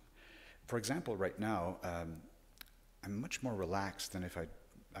tongue. For example, right now, I'm much more relaxed than if I'd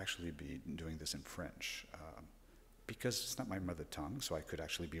actually be doing this in French, because it's not my mother tongue, so I could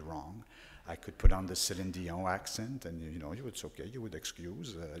actually be wrong. I could put on the Céline Dion accent, and it's okay. You would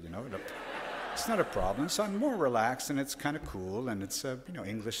excuse, It's not a problem. So I'm more relaxed, and it's kind of cool. And it's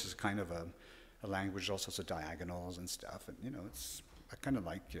English is kind of a language, all sorts of diagonals and stuff. And I kind of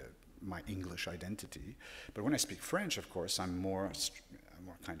like my English identity. But when I speak French, of course, I'm more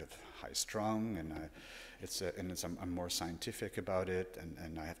kind of high-strung, and I'm more scientific about it,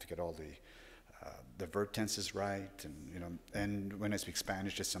 and I have to get all the verb tenses right, and when I speak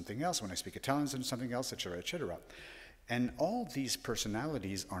Spanish, it's something else. When I speak Italian, it's something else, etc., etc. And all these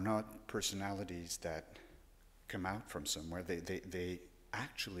personalities are not personalities that come out from somewhere. They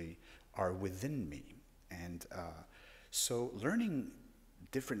actually are within me. And so learning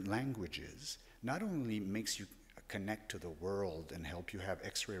different languages not only makes you connect to the world and help you have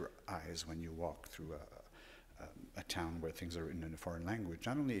X-ray eyes when you walk through a town where things are in a foreign language,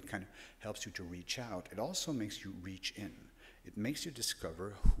 not only it kind of helps you to reach out, it also makes you reach in. It makes you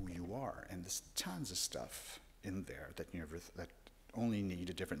discover who you are. And there's tons of stuff in there that that only need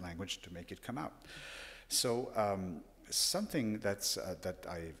a different language to make it come out. So something that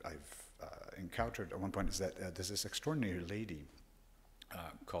I've encountered at one point is that there's this extraordinary lady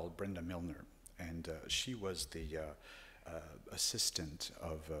called Brenda Milner, and she was the assistant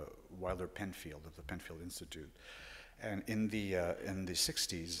of Wilder Penfield of the Penfield Institute. And in the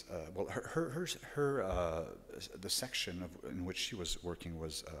 60s, well, the section in which she was working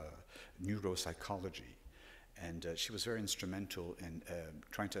was neuropsychology. And she was very instrumental in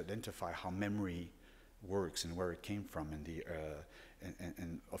trying to identify how memory works and where it came from,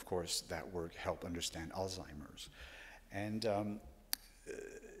 and of course that work helped understand Alzheimer's. And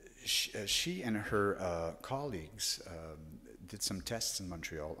she and her colleagues did some tests in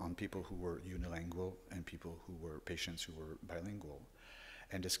Montreal on people who were unilingual and people who were patients who were bilingual,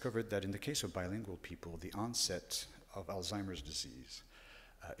 and discovered that in the case of bilingual people, the onset of Alzheimer's disease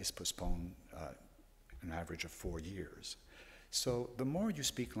is postponed an average of 4 years. So the more you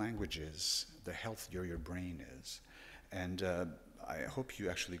speak languages, the healthier your brain is. And I hope you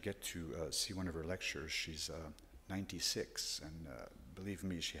actually get to see one of her lectures. She's 96, and believe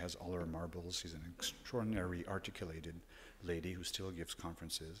me, she has all her marbles. She's an extraordinarily articulated lady who still gives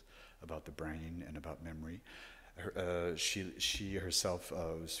conferences about the brain and about memory. She herself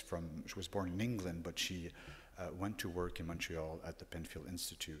she was born in England, but she went to work in Montreal at the Penfield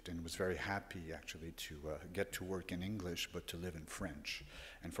Institute and was very happy actually to get to work in English but to live in French.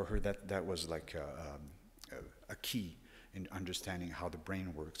 And for her that was like a key in understanding how the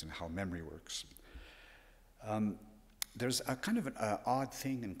brain works and how memory works. There's a kind of an odd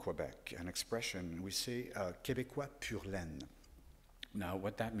thing in Quebec, an expression. We say Québécois pur laine. Now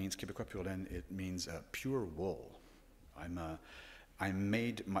what that means, Québécois pur laine, it means pure wool. I'm a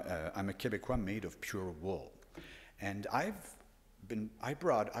Québécois made of pure wool. And I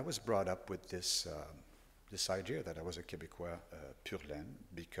was brought up with this idea that I was a Québécois pur laine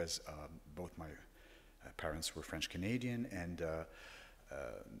because both my parents were French Canadian, and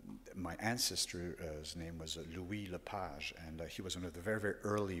my ancestor's name was Louis Lepage, and he was one of the very, very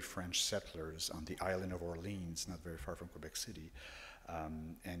early French settlers on the island of Orleans, not very far from Quebec City.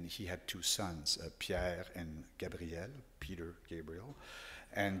 And he had 2 sons, Pierre and Gabriel, Peter, Gabriel.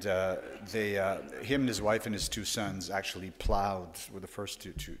 And him and his wife and his 2 sons actually plowed, were the first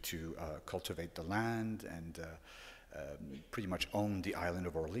to cultivate the land and pretty much owned the island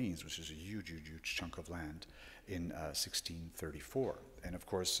of Orleans, which is a huge, huge, huge chunk of land, in 1634. And of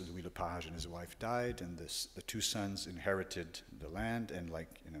course, Louis Lepage and his wife died, and the 2 sons inherited the land, and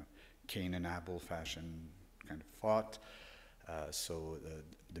like, Cain and Abel fashion kind of fought. So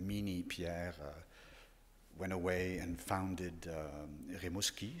the Mini Pierre went away and founded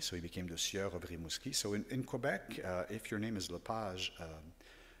Rimouski, so he became the Sieur of Rimouski. So in Quebec, if your name is Lepage,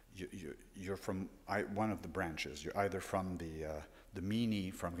 you're from one of the branches. You're either from the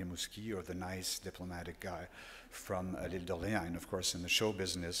Mini from Rimouski or the nice diplomatic guy from l'Île d'Orléans. And of course, in the show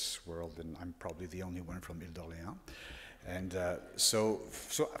business world, and I'm probably the only one from l'Île d'Orléans. And so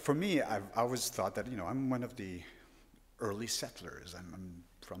for me, I've always thought that, I'm one of the early settlers. I'm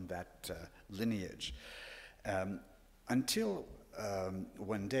from that lineage. Until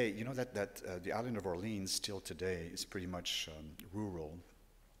one day, that the island of Orleans still today is pretty much rural,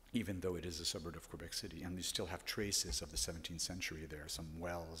 even though it is a suburb of Quebec City, and you still have traces of the 17th century there, some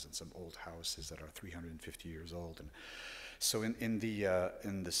wells and some old houses that are 350 years old. And so in the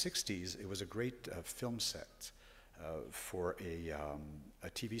 60s, it was a great film set for a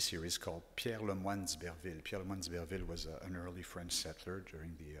TV series called Pierre Le Moyne d'Iberville. Pierre Le Moyne d'Iberville was an early French settler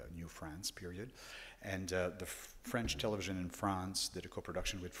during the New France period. And the French television in France did a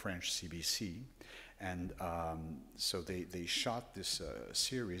co-production with French CBC. And so they shot this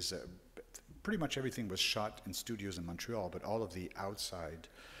series. Pretty much everything was shot in studios in Montreal, but all of the outside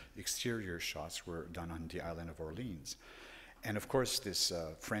exterior shots were done on the island of Orleans. And of course, this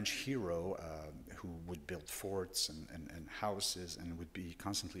French hero who would build forts and houses and would be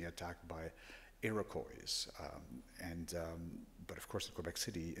constantly attacked by Iroquois. But of course, in Quebec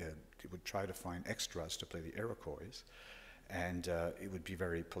City, it would try to find extras to play the Iroquois. And it would be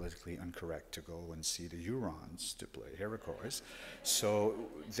very politically incorrect to go and see the Hurons to play Iroquois. So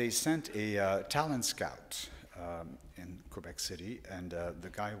they sent a talent scout in Quebec City, and the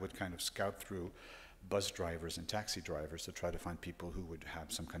guy would kind of scout through bus drivers and taxi drivers to try to find people who would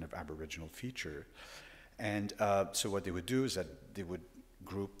have some kind of Aboriginal feature. And so what they would do is that they would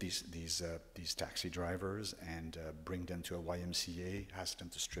group these taxi drivers and bring them to a YMCA, ask them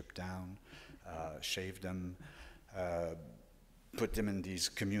to strip down, shave them, put them in these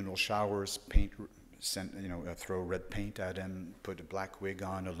communal showers, throw red paint at them, put a black wig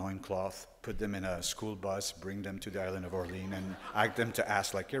on, a loincloth, put them in a school bus, bring them to the island of Orleans, and ask them to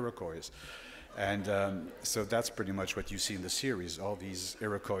act like Iroquois. And so that's pretty much what you see in the series. All these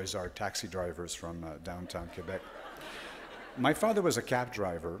Iroquois are taxi drivers from downtown Quebec. My father was a cab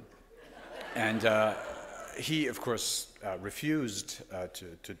driver, and he, of course, refused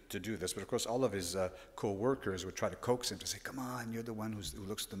to do this. But of course, all of his co-workers would try to coax him to say, "Come on, you're the one who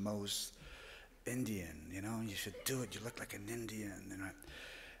looks the most Indian. You should do it. You look like an Indian."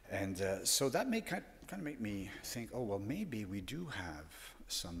 And so that kind of made me think, oh well, maybe we do have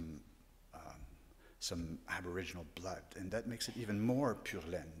some Aboriginal blood, and that makes it even more pur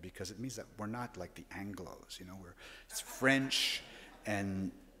laine, because it means that we're not like the Anglos, it's French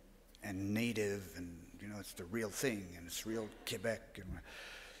and and native, and it's the real thing, and it's real Quebec.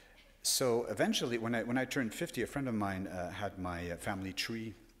 So eventually, when I turned 50, a friend of mine had my family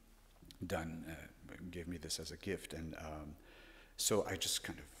tree done, gave me this as a gift, and so I just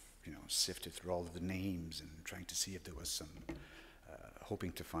kind of sifted through all of the names and trying to see if there was some,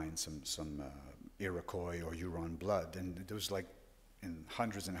 hoping to find some Iroquois or Huron blood, and there was like in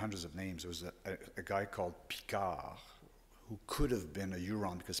hundreds and hundreds of names. There was a guy called Picard, who could have been a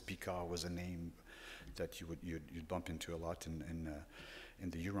Huron, because Picard was a name that you'd bump into a lot in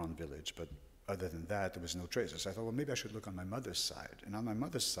the Huron village, but other than that, there was no traces. So I thought, well, maybe I should look on my mother's side. And on my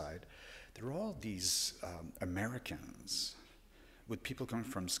mother's side, there were all these Americans with people coming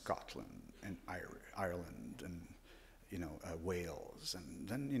from Scotland and Ireland and Wales. And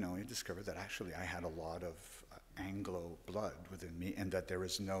then you discover that actually I had a lot of Anglo blood within me, and that there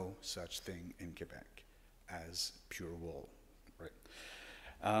is no such thing in Quebec as pure wool, right?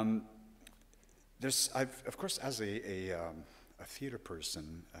 Of course, as a theater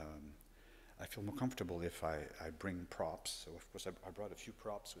person, I feel more comfortable if I bring props. So of course I brought a few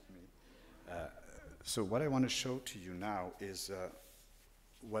props with me. So what I want to show to you now is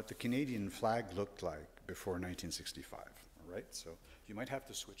what the Canadian flag looked like before 1965, all right? So you might have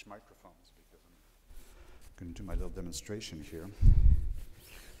to switch microphones, because I'm going to do my little demonstration here.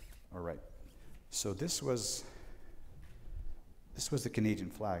 All right, so this was the Canadian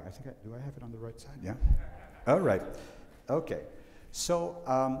flag. Do I have it on the right side? Yeah? All right. Okay. So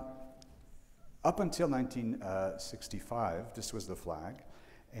up until 1965, this was the flag.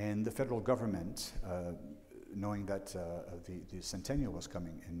 And the federal government, knowing that the centennial was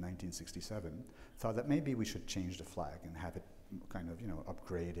coming in 1967, thought that maybe we should change the flag and have it kind of,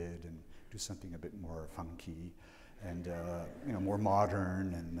 upgraded and do something a bit more funky and, more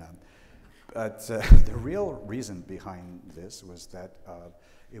modern. And but the real reason behind this was that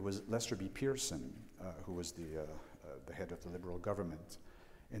it was Lester B. Pearson, who was the head of the Liberal government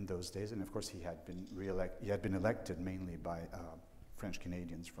in those days, and of course he had been elected mainly by French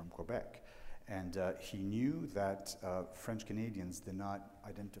Canadians from Quebec, and he knew that French Canadians did not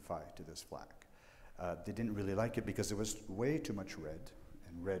identify to this flag. They didn't really like it because there was way too much red,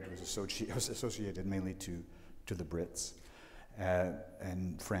 and red was associated mainly to the Brits.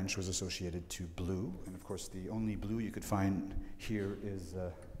 And French was associated to blue, and of course the only blue you could find here is,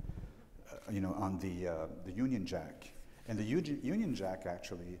 on the Union Jack. And the Union Jack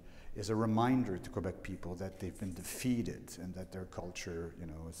actually is a reminder to Quebec people that they've been defeated and that their culture,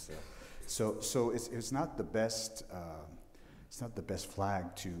 is. So it's not the best. It's not the best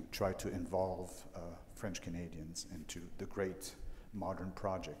flag to try to involve French Canadians into the great modern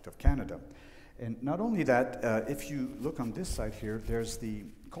project of Canada. And not only that, if you look on this side here, there's the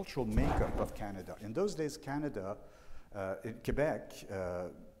cultural makeup of Canada. In those days, Canada, Quebec,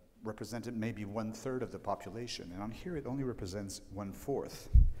 represented maybe 1/3 of the population. And on here, it only represents 1/4.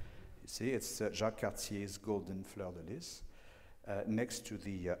 You see, it's Jacques Cartier's Golden Fleur de Lys, next to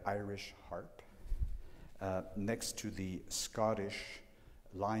the Irish harp, next to the Scottish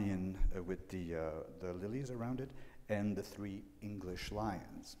lion with the lilies around it, and the 3 English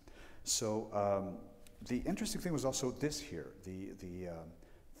lions. So the interesting thing was also this here, the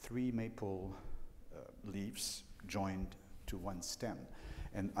 3 maple leaves joined to one stem.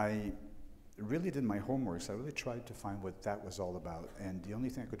 And I really did my homework, so I really tried to find what that was all about. And the only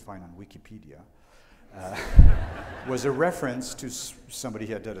thing I could find on Wikipedia was a reference to somebody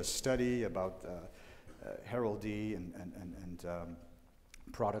who had done a study about heraldry and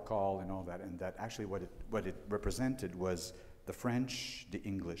protocol and all that, and that actually what it represented was the French, the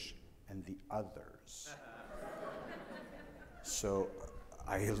English, and the others. So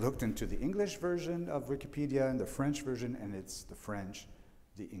I looked into the English version of Wikipedia and the French version, and it's the French,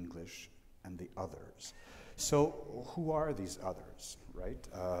 the English, and the others. So who are these others, right?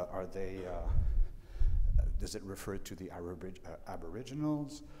 Are they, does it refer to the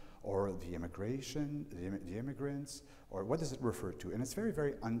Aboriginals, or the immigration, the immigrants, or what does it refer to? And it's very,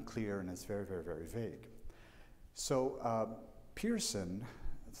 very unclear, and it's very, very, very vague. So Pearson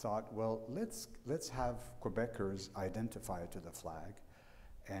thought, well, let's have Quebecers identify to the flag,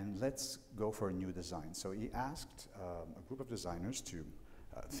 and let's go for a new design. So he asked a group of designers to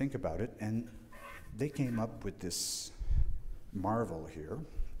think about it, and they came up with this marvel here.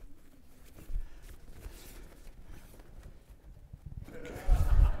 Okay.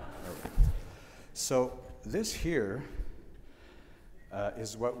 So this here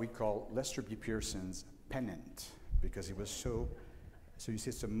is what we call Lester B. Pearson's pennant, because he was so you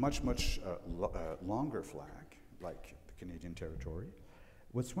see it's a much, much longer flag, like the Canadian territory,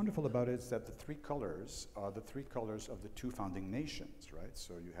 What's wonderful about it is that the three colors are the three colors of the two founding nations, right?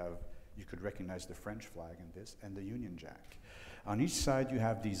 So you could recognize the French flag in this and the Union Jack. On each side you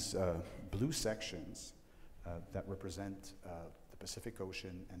have these blue sections that represent the Pacific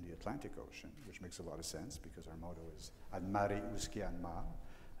Ocean and the Atlantic Ocean, which makes a lot of sense because our motto is Ad mare usque ad mar,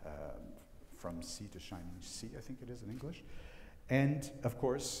 from sea to shining sea, I think it is in English. And of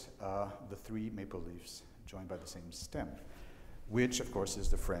course, the three maple leaves joined by the same stem, which of course is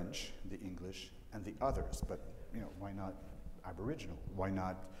the French, the English, and the others. But why not Aboriginal? Why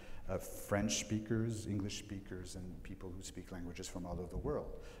not French speakers, English speakers, and people who speak languages from all over the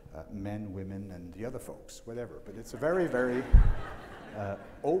world? Men, women, and the other folks, whatever. But it's a very, very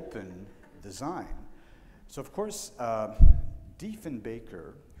open design. So of course,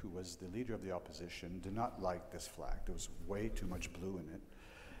 Diefenbaker, who was the leader of the opposition, did not like this flag. There was way too much blue in it.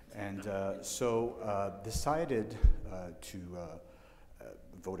 And so decided to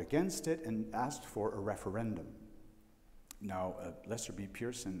vote against it and asked for a referendum. Now, Lester B.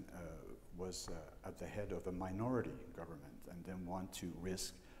 Pearson was at the head of a minority government and didn't want to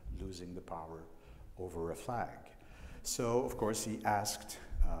risk losing the power over a flag. So, of course, he asked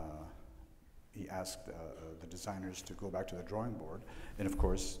the designers to go back to the drawing board, and of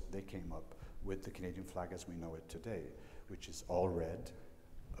course, they came up with the Canadian flag as we know it today, which is all red,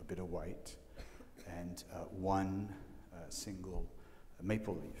 a bit of white, and one single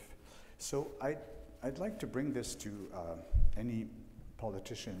maple leaf. So I'd like to bring this to any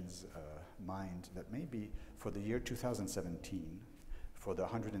politician's mind that maybe for the year 2017, for the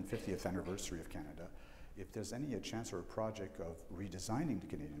 150th anniversary of Canada, if there's any chance or a project of redesigning the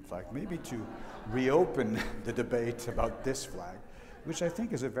Canadian flag, maybe to reopen the debate about this flag, which I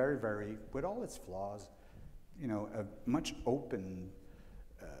think is a very, very, with all its flaws, a much open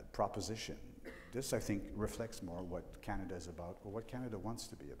proposition. This, I think, reflects more what Canada is about, or what Canada wants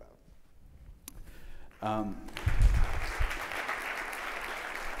to be about.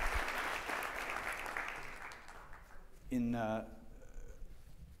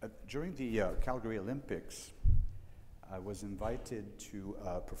 During the Calgary Olympics, I was invited to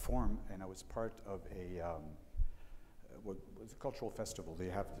perform, and I was part of what was a cultural festival. They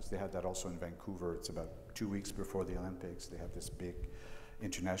had that also in Vancouver. It's about 2 weeks before the Olympics. They have this big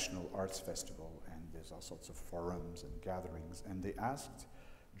international arts festival, and there's all sorts of forums and gatherings. And they asked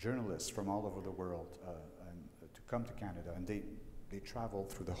journalists from all over the world to come to Canada, and they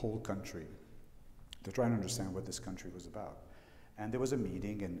traveled through the whole country to try and understand what this country was about. And there was a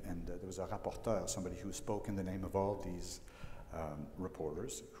meeting, and there was a rapporteur, somebody who spoke in the name of all these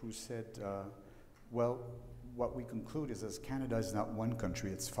reporters, who said, well, what we conclude is that Canada is not one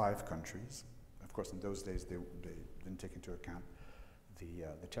country, it's 5 countries. Of course, in those days, they didn't take into account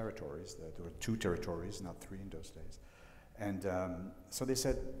the territories. There were 2 territories, not 3 in those days. And so they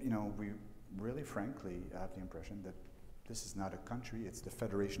said, we really frankly have the impression that this is not a country, it's the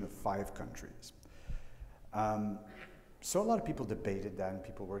federation of 5 countries. So a lot of people debated that, and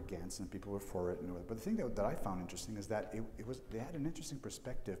people were against, and people were for it. But the thing that I found interesting is that they had an interesting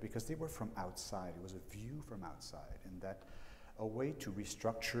perspective because they were from outside. It was a view from outside, and that a way to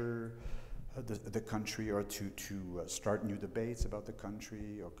restructure the country, or to start new debates about the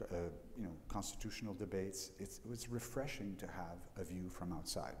country, or constitutional debates. It was refreshing to have a view from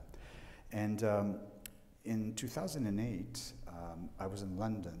outside. And in 2008, I was in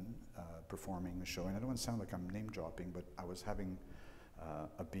London performing a show, and I don't want to sound like I'm name dropping, but I was having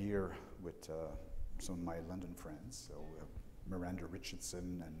a beer with some of my London friends, so Miranda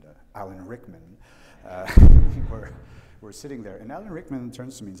Richardson and Alan Rickman were sitting there, and Alan Rickman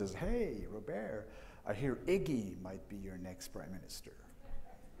turns to me and says, "Hey, Robert, I hear Iggy might be your next prime minister."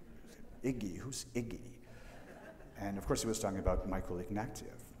 I said, "Iggy? Who's Iggy?" And of course he was talking about Michael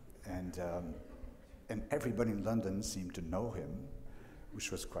Ignatieff, and everybody in London seemed to know him, which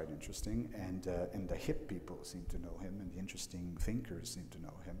was quite interesting, and the hip people seemed to know him, and the interesting thinkers seemed to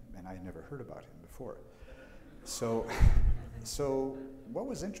know him, and I had never heard about him before. So what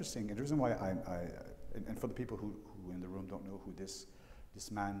was interesting, and the reason why and for the people who in the room don't know who this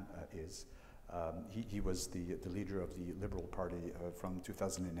man is, he was the leader of the Liberal Party from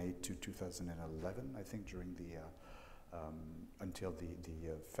 2008 to 2011, I think, during until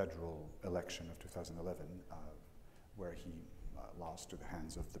the federal election of 2011, where he lost to the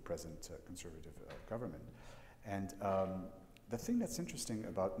hands of the present Conservative government. And the thing that's interesting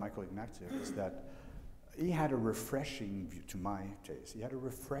about Michael Ignatieff is that he had a refreshing view, to my taste. He had a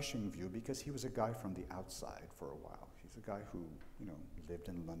refreshing view because he was a guy from the outside for a while. He's a guy who, lived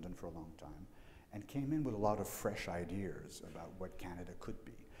in London for a long time and came in with a lot of fresh ideas about what Canada could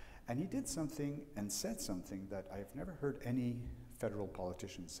be. And he did something and said something that I've never heard any federal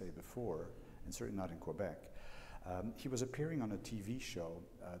politicians say before, and certainly not in Quebec. He was appearing on a TV show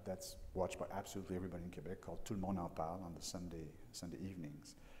that's watched by absolutely everybody in Quebec called Tout le monde en parle on the Sunday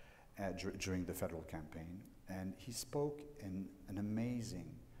evenings during the federal campaign. And he spoke in an amazing,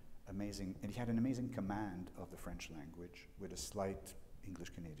 and he had an amazing command of the French language with a slight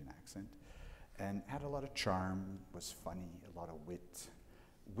English-Canadian accent, and had a lot of charm, was funny, a lot of wit,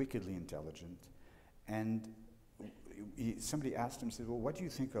 wickedly intelligent. And somebody asked him, said, well, what do you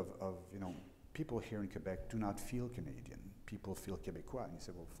think of people here in Quebec do not feel Canadian. People feel Québécois. And he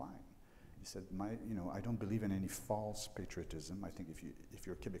said, well, fine. He said, I don't believe in any false patriotism. I think if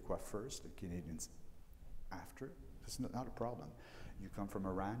you're Québécois first and Canadians after, it's not a problem. You come from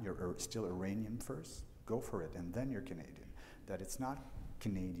Iran, you're still Iranian first, go for it, and then you're Canadian. That it's not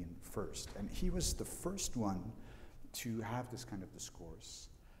Canadian first. And he was the first one to have this kind of discourse.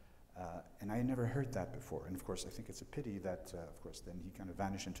 And I had never heard that before. And of course, I think it's a pity that, of course, then he kind of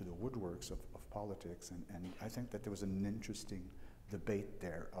vanished into the woodworks of politics. And I think that there was an interesting debate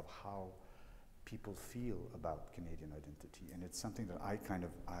there of how people feel about Canadian identity. And it's something that I kind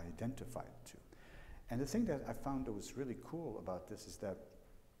of identified to. And the thing that I found that was really cool about this is that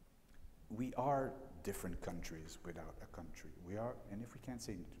we are different countries without a country. We are, and if we can't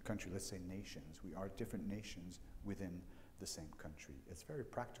say country, let's say nations. We are different nations within the same country. It's very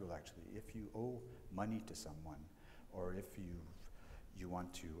practical, actually. If you owe money to someone, or if you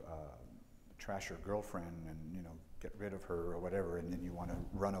want to trash your girlfriend and get rid of her or whatever, and then you want to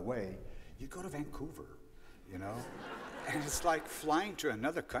run away, you go to Vancouver, and it's like flying to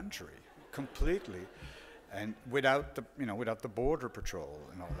another country completely, and without the border patrol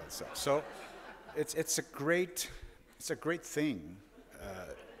and all that stuff. So it's a great thing.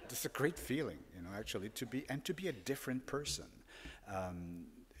 It's a great feeling, actually, to be a different person.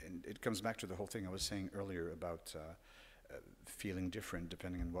 And it comes back to the whole thing I was saying earlier about feeling different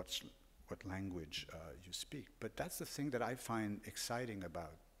depending on what language you speak. But that's the thing that I find exciting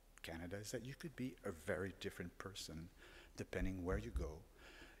about Canada, is that you could be a very different person depending where you go.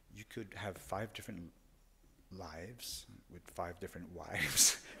 You could have 5 different lives with 5 different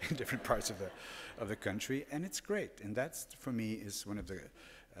wives in different parts of the country, and it's great. And that's, for me, is one of the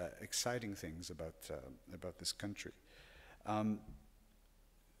exciting things about this country. I'd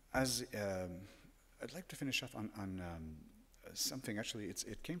like to finish off on something. Actually,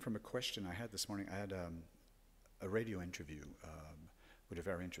 it came from a question I had this morning. I had a radio interview with a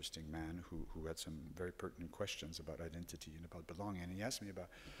very interesting man who had some very pertinent questions about identity and about belonging. And he asked me about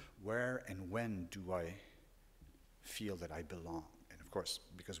where and when do I feel that I belong. And of course,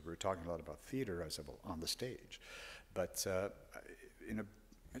 because we were talking a lot about theater, I said, well, on the stage. But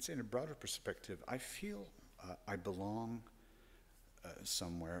I'd say in a broader perspective, I feel I belong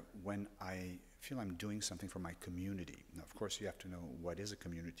somewhere when I feel I'm doing something for my community. Now, of course, you have to know what is a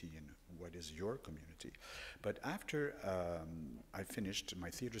community and what is your community. But after I finished my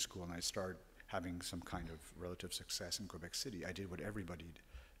theater school and I started having some kind of relative success in Quebec City, I did what everybody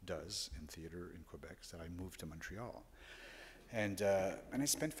does in theater in Quebec, is that I moved to Montreal. And I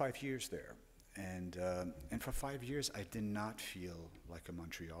spent 5 years there. And for 5 years, I did not feel like a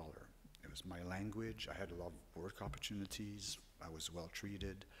Montrealer. It was my language. I had a lot of work opportunities. I was well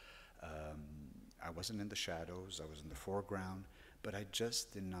treated. I wasn't in the shadows. I was in the foreground. But I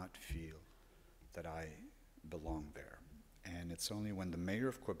just did not feel that I belonged there. And it's only when the mayor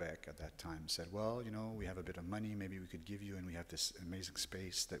of Quebec at that time said, well, we have a bit of money, maybe we could give you, and we have this amazing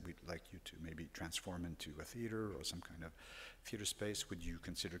space that we'd like you to maybe transform into a theater or some kind of theater space. Would you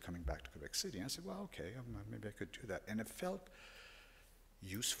consider coming back to Quebec City? And I said, well, okay, maybe I could do that. And it felt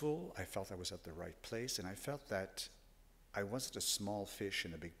useful. I felt I was at the right place, and I felt that I wasn't a small fish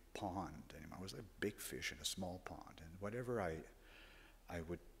in a big pond anymore. I was a big fish in a small pond. And whatever I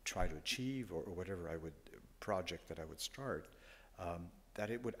would try to achieve, or whatever project that I would start, that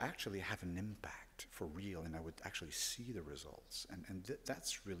it would actually have an impact for real, and I would actually see the results. And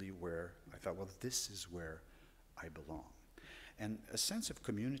that's really where I thought, well, this is where I belong. And a sense of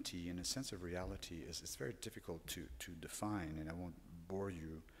community and a sense of reality is very difficult to define, and I won't bore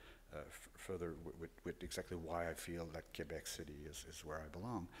you further with exactly why I feel that Quebec City is where I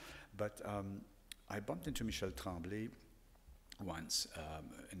belong. But I bumped into Michel Tremblay once,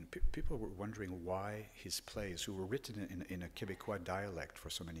 and people were wondering why his plays, who were written in a Quebecois dialect for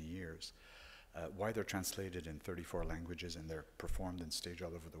so many years, why they're translated in 34 languages and they're performed on stage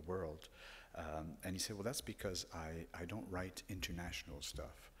all over the world. And he said, well, that's because I don't write international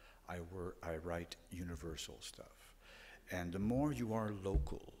stuff. I write universal stuff. And the more you are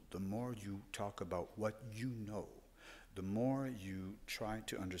local, the more you talk about what you know, the more you try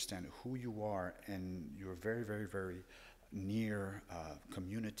to understand who you are, and you're very, very, very near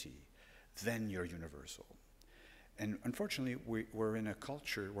community, then you're universal. And unfortunately, we're in a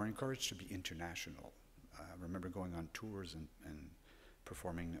culture, we're encouraged to be international. I remember going on tours and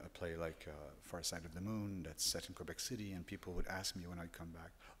performing a play like Far Side of the Moon that's set in Quebec City, and people would ask me when I'd come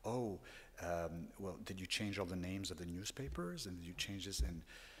back, oh, well, did you change all the names of the newspapers, and did you change this? And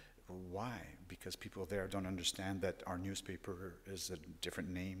why? Because people there don't understand that our newspaper is a different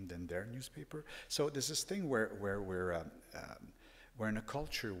name than their newspaper. So there's this thing where we're in a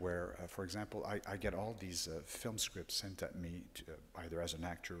culture where, for example, I get all these film scripts sent at me, either as an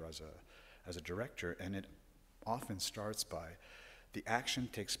actor or as a director, and it often starts by the action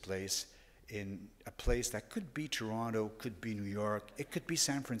takes place in a place that could be Toronto, could be New York, it could be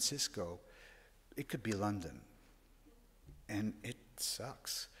San Francisco, it could be London. And it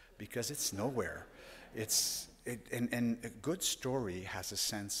sucks because it's nowhere. And a good story has a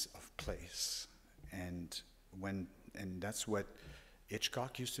sense of place. And that's what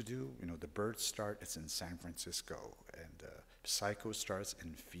Hitchcock used to do. You know, The Birds start, it's in San Francisco, and Psycho starts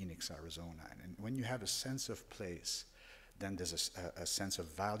in Phoenix, Arizona. And when you have a sense of place, then there's a sense of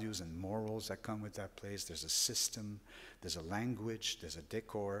values and morals that come with that place. There's a system, there's a language, there's a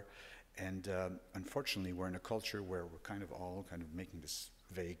decor. And unfortunately, we're in a culture where we're kind of all kind of making this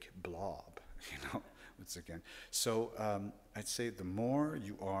vague blob, you know, once again. So I'd say the more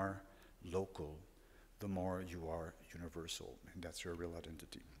you are local, the more you are universal, and that's your real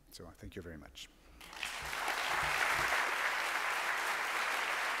identity. So thank you very much.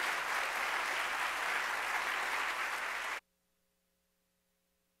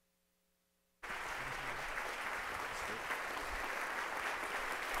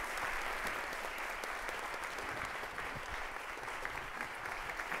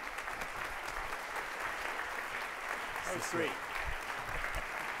 That was great.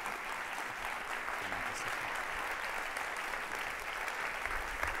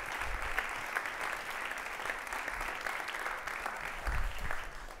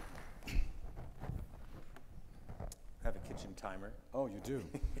 I have a kitchen timer. Oh, you do?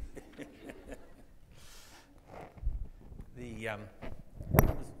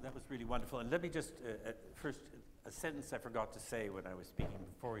 That was really wonderful. And let me just, first, a sentence I forgot to say when I was speaking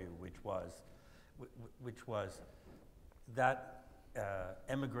before you, which was that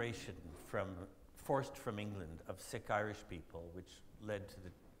emigration forced from England of sick Irish people, which led to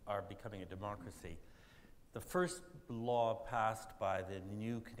our becoming a democracy. The first law passed by the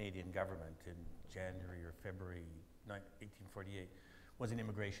new Canadian government in January or February 1848 was an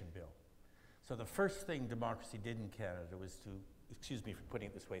immigration bill. So the first thing democracy did in Canada was to, excuse me for putting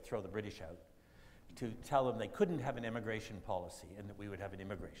it this way, throw the British out, to tell them they couldn't have an immigration policy and that we would have an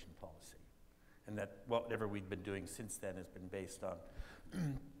immigration policy. And that whatever we'd been doing since then has been based on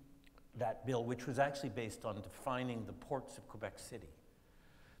that bill, which was actually based on defining the ports of Quebec City,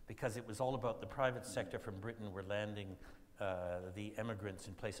 because it was all about the private sector from Britain were landing the immigrants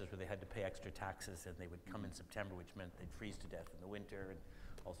in places where they had to pay extra taxes, and they would come in September, which meant they'd freeze to death in the winter and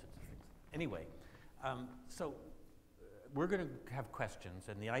all sorts of things. Anyway, so we're going to have questions,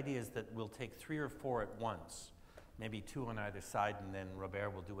 and the idea is that we'll take 3 or 4 at once, maybe 2 on either side, and then Robert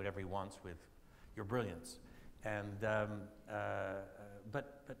will do whatever he wants with your brilliance. And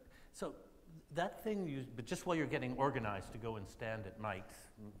so that thing, but just while you're getting organized to go and stand at Mike's,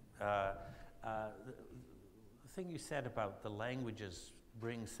 the thing you said about the languages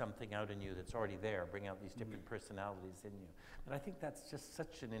bring something out in you that's already there, bring out these different personalities in you. And I think that's just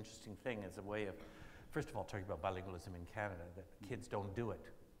such an interesting thing as a way of, first of all, talking about bilingualism in Canada, that kids don't do it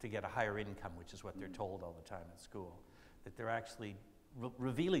to get a higher income, which is what they're told all the time at school, that they're actually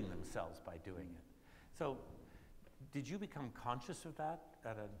revealing themselves by doing it. So did you become conscious of that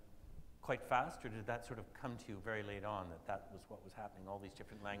quite fast, or did that sort of come to you very late on, that was what was happening, all these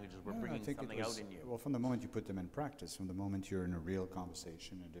different languages were bringing something out in you? Well, from the moment you put them in practice, from the moment you're in a real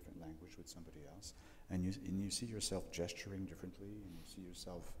conversation in a different language with somebody else, and you see yourself gesturing differently, and you see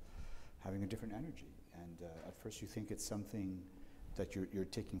yourself having a different energy. And at first you think it's something that you're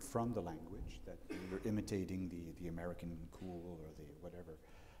taking from the language, that you're imitating the American cool or the whatever,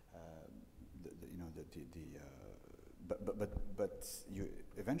 but you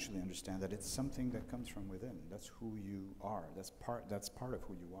eventually understand that it's something that comes from within. That's who you are. That's part of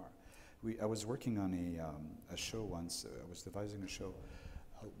who you are. I was working on a show once. I was devising a show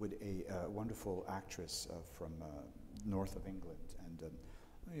with a wonderful actress from north of England,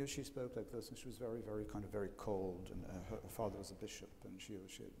 and she spoke like this, and she was very, very very cold. And her father was a bishop, and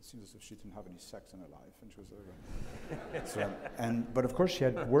it seems as if she didn't have any sex in her life, and she was but of course she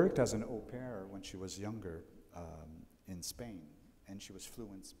had worked as an au pair when she was younger in Spain, and she was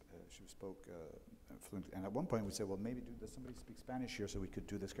fluent. She spoke fluent. And at one point we said, well, maybe does somebody speak Spanish here so we could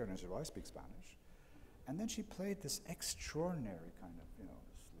do this character? And I said, well, I speak Spanish. And then she played this extraordinary kind of,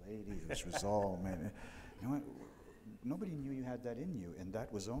 this lady, this Saul, man. You know what? Nobody knew you had that in you, and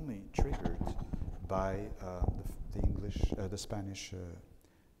that was only triggered by the English, the Spanish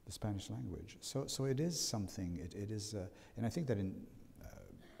language. So it is something. It is, and I think that I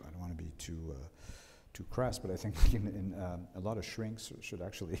don't want to be too crass, but I think a lot of shrinks should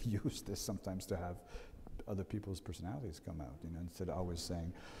actually use this sometimes to have other people's personalities come out, instead of always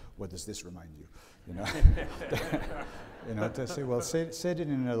saying, what does this remind you? To say, well, say it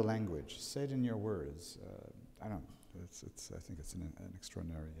in another language, say it in your words. I don't know. I think it's an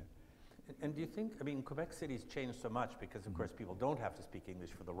extraordinary. And do you think, Quebec City's changed so much because, of course, people don't have to speak English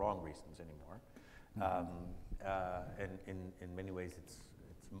for the wrong reasons anymore. And in many ways, it's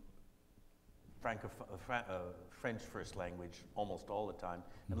French first language almost all the time,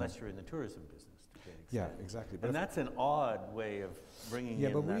 unless you're in the tourism business. Yeah, exactly. But that's an odd way of bringing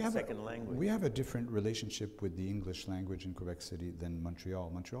in that second language. We have a different relationship with the English language in Quebec City than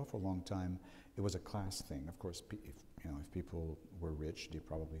Montreal. Montreal, for a long time, it was a class thing. Of course, if people were rich, they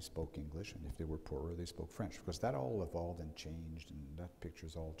probably spoke English, and if they were poorer, they spoke French, because that all evolved and changed, and that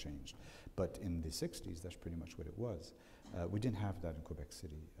picture's all changed. But in the 60s, that's pretty much what it was. We didn't have that in Quebec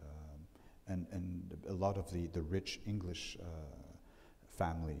City. And a lot of the rich English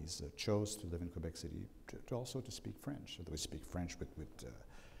families chose to live in Quebec City to also to speak French. So they would speak French with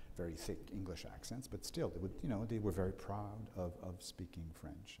very thick English accents, but still they would, they were very proud of speaking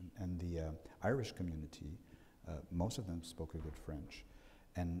French. And the Irish community, most of them spoke a good French.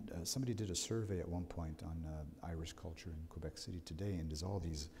 And somebody did a survey at one point on Irish culture in Quebec City today, and there's all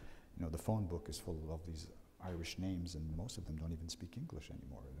these, the phone book is full of these Irish names, and most of them don't even speak English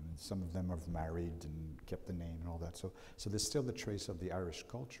anymore. And some of them have married and kept the name and all that. So there's still the trace of the Irish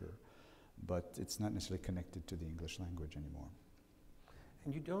culture, but it's not necessarily connected to the English language anymore.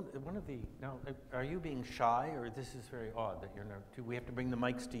 And you don't, now, are you being shy, or this is very odd that you're not, we have to bring the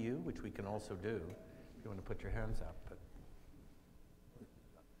mics to you, which we can also do, if you want to put your hands up, but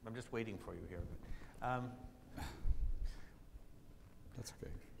I'm just waiting for you here. That's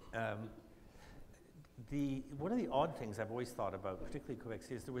okay. One of the odd things I've always thought about, particularly Quebec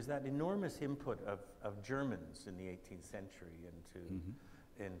City, is there was that enormous input of Germans in the 18th century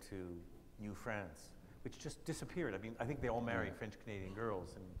into New France, which just disappeared. I think they all married French-Canadian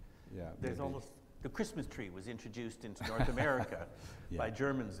girls, and there's almost, the Christmas tree was introduced into North America by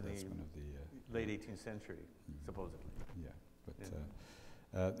Germans in the late 18th century, supposedly. Yeah, but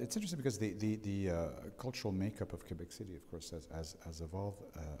it's interesting because the cultural makeup of Quebec City, of course, has evolved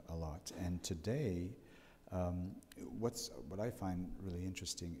a lot. And today, what I find really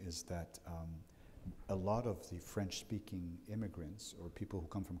interesting is that a lot of the French-speaking immigrants, or people who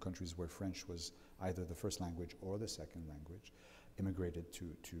come from countries where French was either the first language or the second language, immigrated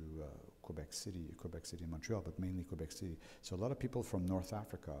to Quebec City and Montreal, but mainly Quebec City. So a lot of people from North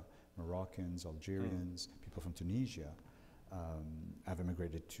Africa, Moroccans, Algerians, people from Tunisia, have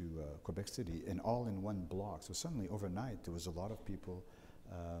immigrated to Quebec City, and all in one block. So suddenly, overnight, there was a lot of people.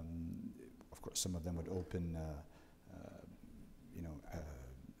 Of course, some of them would open,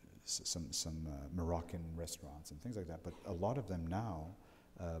 some Moroccan restaurants and things like that. But a lot of them now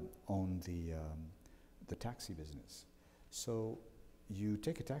own the taxi business. So you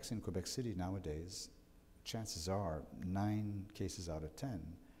take a taxi in Quebec City nowadays, chances are 9 cases out of 10,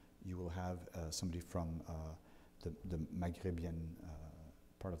 you will have somebody from the Maghrebian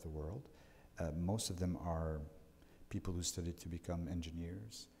part of the world. Most of them are people who studied to become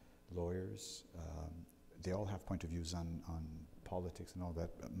engineers, lawyers. They all have point of views on politics and all that.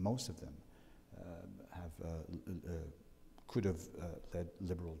 Most of them could have led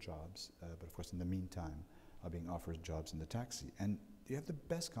liberal jobs, but of course in the meantime are being offered jobs in the taxi. And you have the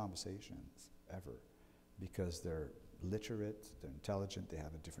best conversations ever because they're literate, they're intelligent, they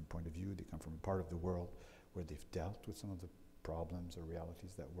have a different point of view, they come from a part of the world where they've dealt with some of the problems or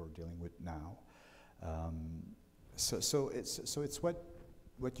realities that we're dealing with now. So it's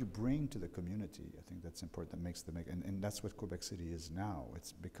what you bring to the community. I think that's important. That makes and that's what Quebec City is now.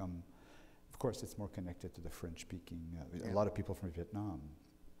 It's become, of course, it's more connected to the French-speaking. A lot of people from Vietnam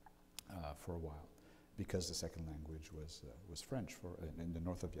for a while, because the second language was French in the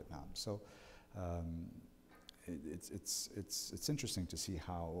north of Vietnam. So. It's interesting to see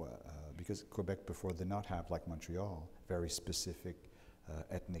how, because Quebec before did not have, like Montreal, very specific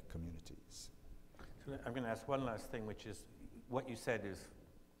ethnic communities. So I'm going to ask one last thing, which is, what you said is,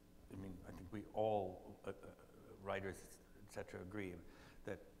 I think we all, writers, etc., agree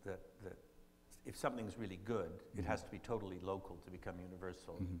that if something's really good, it has to be totally local to become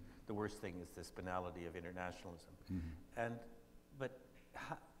universal. The worst thing is this banality of internationalism. But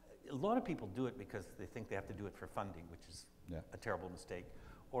a lot of people do it because they think they have to do it for funding, which is a terrible mistake,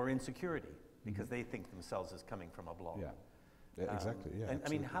 or insecurity, because they think themselves as coming from a blog. Exactly, yeah. And I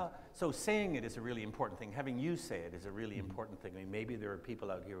mean, so saying it is a really important thing. Having you say it is a really important thing. I mean, maybe there are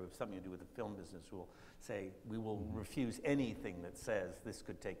people out here who have something to do with the film business who will say, we will refuse anything that says this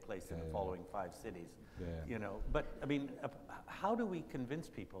could take place in the following 5 cities. You know, but I mean, how do we convince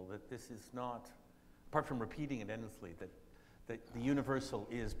people that this is not, apart from repeating it endlessly, that the universal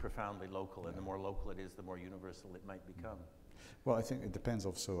is profoundly local, and the more local it is, the more universal it might become? Well, I think it depends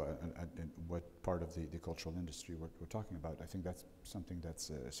also on what part of the cultural industry we're talking about. I think that's something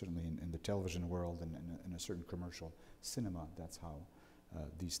that's certainly in the television world and in a certain commercial cinema, that's how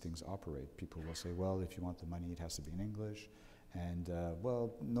these things operate. People will say, well, if you want the money, it has to be in English. And,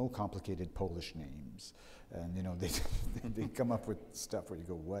 well, no complicated Polish names. And, you know, they come up with stuff where you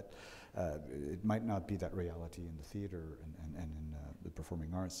go, what? It might not be that reality in the theater and in the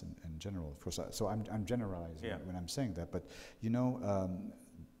performing arts in general. Of course, so I'm generalizing when I'm saying that. But, you know,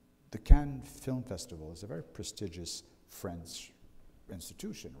 the Cannes Film Festival is a very prestigious French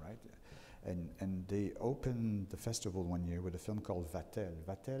institution, right? And they opened the festival one year with a film called Vatel.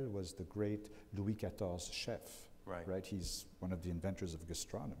 Vatel was the great Louis XIV chef. Right, he's one of the inventors of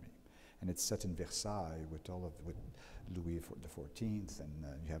gastronomy, and it's set in Versailles with Louis XIV, and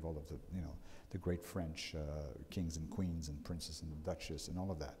you have all of the great French kings and queens and princes and duchess and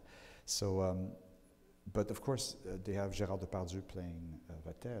all of that. So, but of course they have Gérard Depardieu playing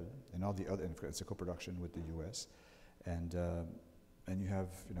Vatel, and all the other. And it's a co-production with the U.S. and you have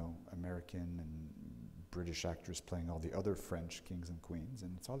American and British actors playing all the other French kings and queens,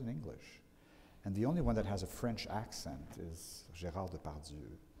 and it's all in English. And the only one that has a French accent is Gérard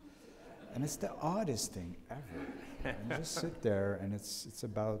Depardieu. And it's the oddest thing ever. And you just sit there, and it's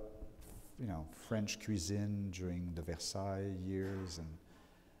about, French cuisine during the Versailles years, and,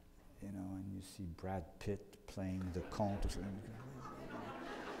 and you see Brad Pitt playing the Comte or something.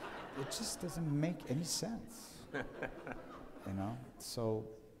 It just doesn't make any sense, So,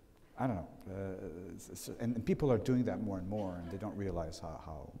 I don't know. And people are doing that more and more, and they don't realize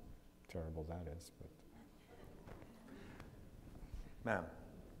how terrible that is, but. Ma'am.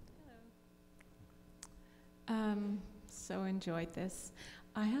 Hello. So enjoyed this.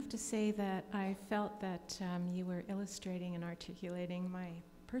 I have to say that I felt that you were illustrating and articulating my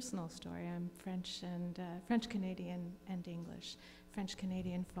personal story. I'm French and French-Canadian and English.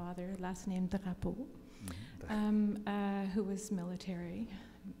 French-Canadian father, last name Drapeau, who was military,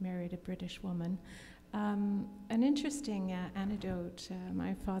 married a British woman. An interesting anecdote,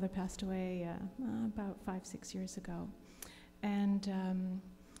 my father passed away about 5-6 years ago, and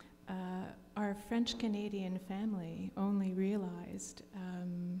our French-Canadian family only realized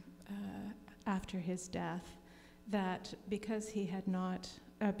after his death that because he had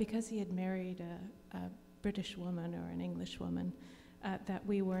married a British woman or an English woman, that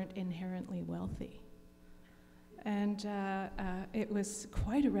we weren't inherently wealthy. And it was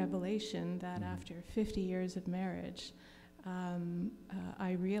quite a revelation that after 50 years of marriage,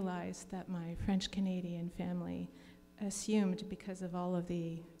 I realized that my French-Canadian family assumed, because of all of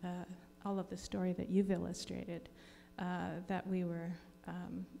the story that you've illustrated, that we were,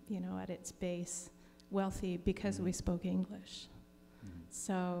 at its base, wealthy because we spoke English.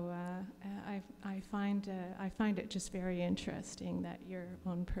 So I find it just very interesting that your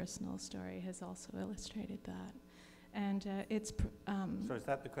own personal story has also illustrated that. And it's... So is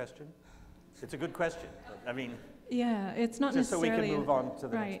that the question? It's a good question. I mean... Yeah, it's not just necessarily... so we can move on to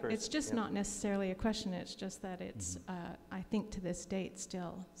the right, next person. it's just not necessarily a question, it's just that it's, I think to this date,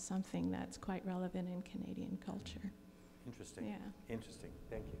 still something that's quite relevant in Canadian culture. Interesting. Yeah. Interesting.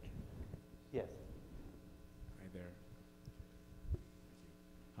 Thank you. Yes. Hi there.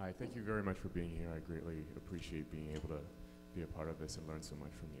 Hi, thank you very much for being here. I greatly appreciate being able to be a part of this and learn so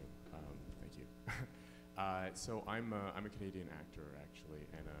much from you. Thank you. So I'm a Canadian actor, actually,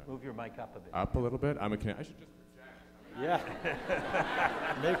 and move your mic up a bit. Up a little bit. I should just project. Yeah.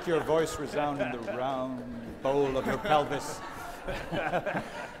 Make your voice resound in the round bowl of your pelvis.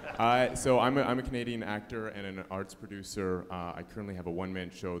 So I'm a Canadian actor and an arts producer. I currently have a one-man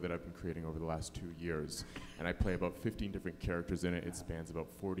show that I've been creating over the last 2 years, and I play about 15 different characters in it. It spans about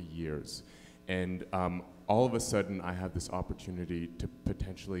 40 years. And all of a sudden, I have this opportunity to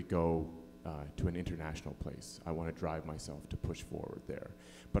potentially go to an international place. I want to drive myself to push forward there.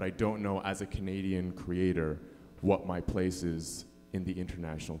 But I don't know, as a Canadian creator, what my place is in the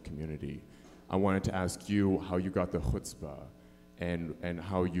international community. I wanted to ask you how you got the chutzpah and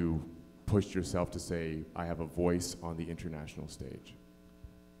how you pushed yourself to say, I have a voice on the international stage?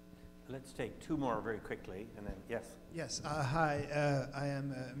 Let's take two more very quickly, and then, yes. Yes, hi, I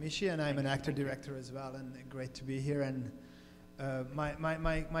am Michi, and I'm an actor-director as well, and great to be here. And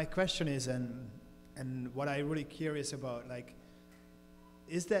my question is, and what I'm really curious about, like,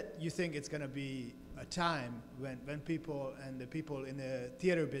 is that you think it's going to be a time when people and the people in the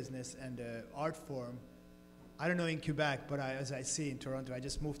theater business and the art form, I don't know in Quebec, but as I see in Toronto, I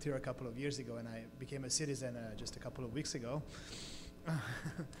just moved here a couple of years ago, and I became a citizen just a couple of weeks ago.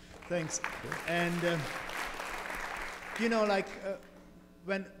 Thanks. And you know, like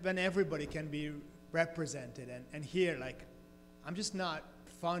when everybody can be represented, and here, like, I'm just not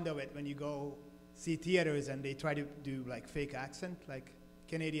fond of it when you go see theaters and they try to do like fake accent, like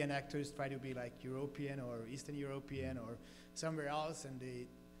Canadian actors try to be like European or Eastern European or somewhere else, and they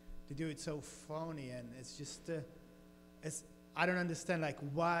do it so phony, and it's just I don't understand like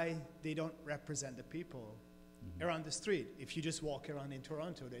why they don't represent the people around the street. If you just walk around in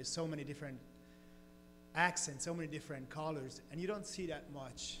Toronto, there's so many different accents, so many different colors, and you don't see that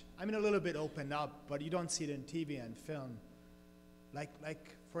much. I mean, a little bit opened up, but you don't see it in TV and film.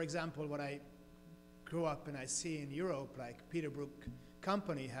 Like for example, what I grew up and I see in Europe, like Peterbrook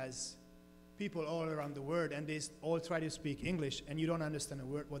Company has people all around the world, and they all try to speak English, and you don't understand a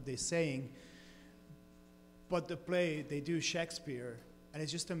word what they're saying. But the play, they do Shakespeare, and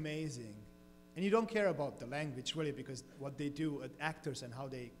it's just amazing. And you don't care about the language, really, because what they do, actors and how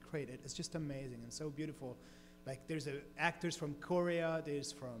they create it, it's just amazing and so beautiful. Like, there's actors from Korea,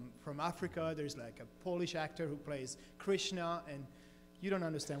 there's from Africa, there's like a Polish actor who plays Krishna, and you don't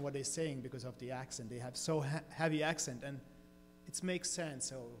understand what they're saying because of the accent. They have so heavy accent, and it makes sense.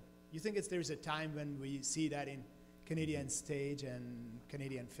 So you think there's a time when we see that in Canadian stage and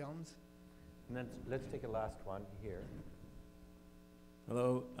Canadian films? And then let's take a last one here.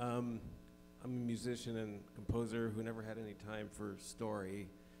 Hello. I'm a musician and composer who never had any time for story,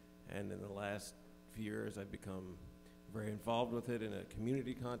 and in the last few years I've become very involved with it in a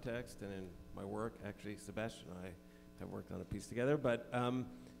community context and in my work. Actually, Sebastian and I have worked on a piece together, but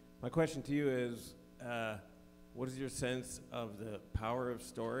my question to you is, what is your sense of the power of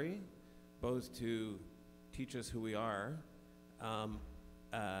story, both to teach us who we are,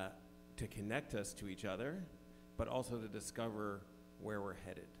 to connect us to each other, but also to discover where we're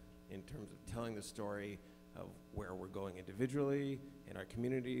headed in terms of telling the story of where we're going individually, in our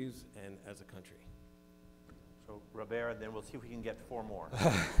communities, and as a country? So Robert, then we'll see if we can get four more.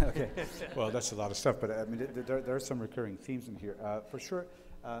 Okay, well, that's a lot of stuff, but I mean, there are some recurring themes in here. For sure,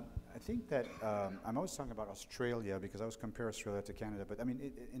 I think that I'm always talking about Australia because I always compare Australia to Canada, but I mean,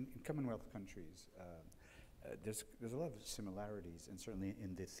 in Commonwealth countries, there's a lot of similarities, and certainly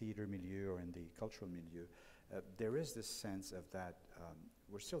in the theater milieu or in the cultural milieu, there is this sense of that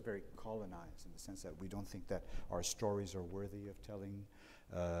we're still very colonized in the sense that we don't think that our stories are worthy of telling.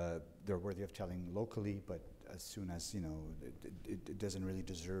 They're worthy of telling locally, but as soon as, you know, it doesn't really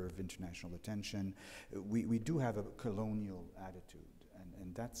deserve international attention. We do have a colonial attitude,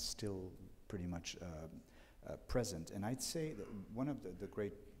 and that's still pretty much present. And I'd say that one of the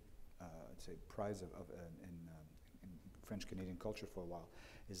great, I'd say, prize in French Canadian culture for a while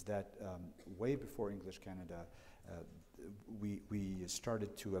is that way before English Canada, we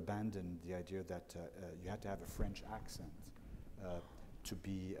started to abandon the idea that you had to have a French accent to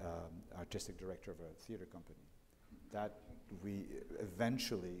be artistic director of a theater company. That we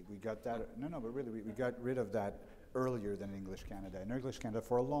eventually, we got that, but really we got rid of that earlier than English Canada. In English Canada,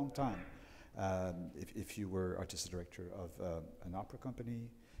 for a long time, if you were artistic director of an opera company,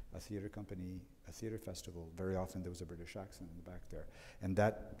 a theater company, a theater festival, very often there was a British accent in the back there. And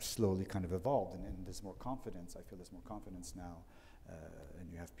that slowly kind of evolved, and there's more confidence. I feel there's more confidence now,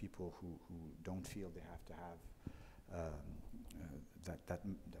 and you have people who don't feel they have to have that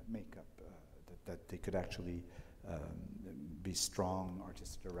makeup, that they could actually be strong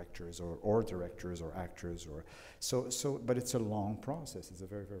artistic directors or directors or actors, or but it's a long process. It's a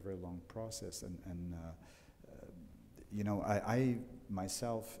very, very, very long process, and you know, I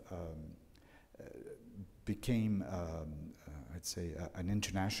myself became, I'd say, an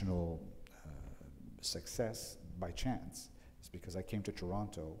international success by chance. It's because I came to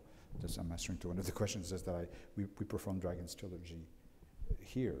Toronto. I'm answering to one of the questions, is that we performed Dragon's Trilogy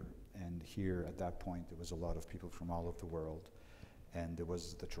here. And here, at that point, there was a lot of people from all over the world. And there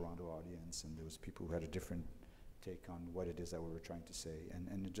was the Toronto audience, and there was people who had a different take on what it is that we were trying to say.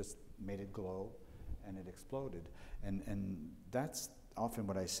 And it just made it glow, and it exploded. And that's often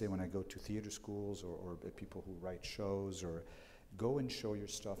what I say when I go to theater schools or people who write shows, or go and show your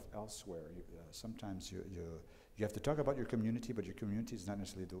stuff elsewhere. Sometimes you you have to talk about your community, but your community is not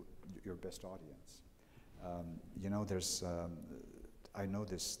necessarily your best audience. You know, there's, I know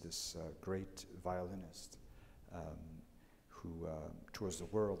this great violinist who tours the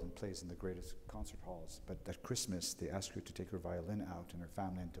world and plays in the greatest concert halls, but at Christmas they ask her to take her violin out and her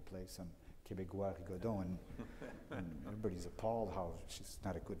family and to play some Québécois rigodon, and everybody's appalled how she's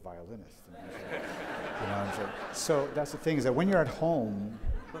not a good violinist. You know, so that's the thing, is that when you're at home,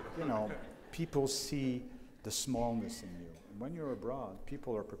 you know, people see the smallness in you. And when you're abroad,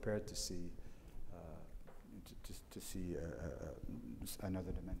 people are prepared to see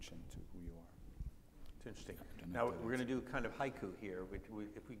another dimension to who you are. It's interesting. Now we're going to do kind of haiku here.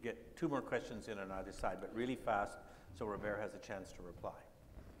 If we get 2 more questions in on either side, but really fast, so Robert has a chance to reply.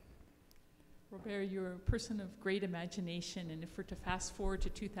 Robert, you're a person of great imagination, and if we're to fast forward to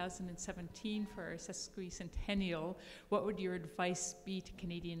 2017 for our sesquicentennial, what would your advice be to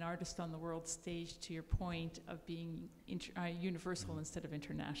Canadian artists on the world stage, to your point of being universal instead of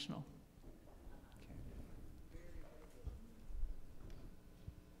international?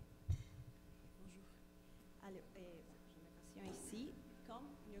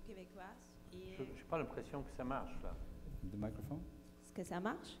 Je n'ai pas l'impression que ça marche, là. The microphone? Est-ce que ça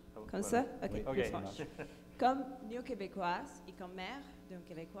marche? Oh, Comme voilà. ça? OK. Oui. Okay. Comme néo-québécoise et comme mère d'une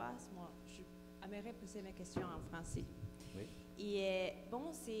québécoise, moi, j'aimerais poser ma question en français. Oui. Et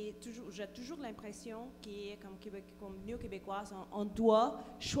bon, j'ai toujours l'impression que comme néo-québécoise, on doit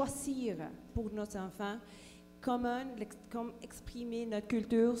choisir pour nos enfants comment exprimer notre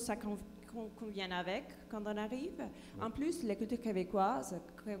culture, ça qu'on vient avec quand on arrive. Oui. En plus, la culture québécoise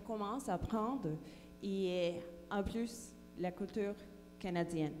commence à apprendre et en plus, la culture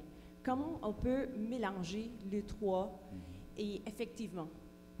canadienne. Comment on peut mélanger les trois et effectivement,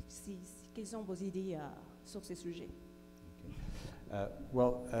 quelles sont vos idées sur ces sujets?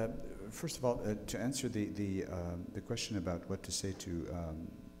 Okay. First of all, to answer the question about what to say to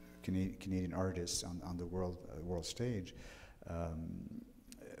Canadian artists on the world stage,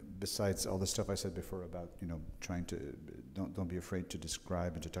 besides all the stuff I said before about, you know, trying to don't be afraid to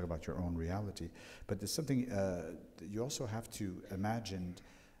describe and to talk about your own reality, but there's something you also have to imagine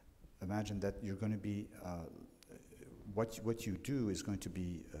that you're going to be what you do is going to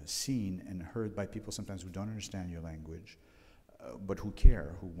be seen and heard by people sometimes who don't understand your language, but who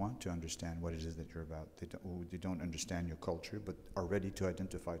care, who want to understand what it is that you're about. They don't understand your culture, but are ready to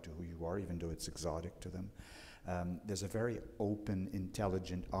identify to who you are, even though it's exotic to them. There's a very open,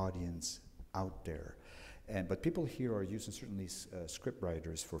 intelligent audience out there. But people here are used, and certainly script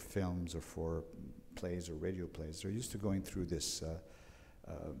writers for films or for plays or radio plays, they're used to going through this,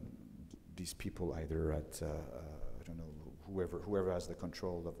 these people either at, I don't know, whoever has the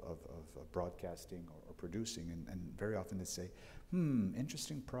control of broadcasting or producing, and very often they say,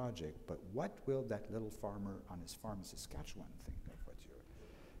 interesting project, but what will that little farmer on his farm in Saskatchewan think of what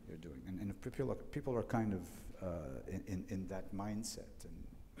you're doing? And if people are kind of in that mindset,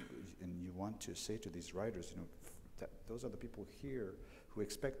 and you want to say to these writers, you know, that those are the people here who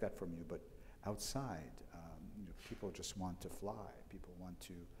expect that from you, but outside, you know, people just want to fly. People want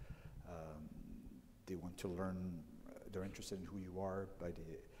to, they want to learn. They're interested in who you are by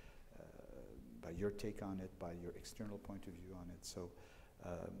your take on it, by your external point of view on it. So,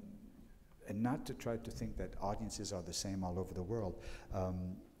 and not to try to think that audiences are the same all over the world.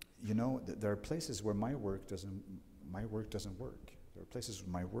 You know, there are places where my work doesn't work. There are places where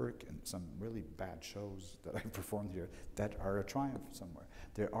my work and some really bad shows that I've performed here that are a triumph somewhere.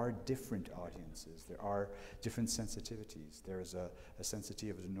 There are different audiences. There are different sensitivities. There's a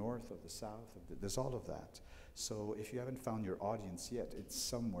sensitivity of the north, of the south. There's all of that. So if you haven't found your audience yet, it's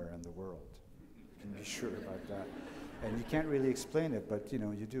somewhere in the world. You can be sure about that. And you can't really explain it, but you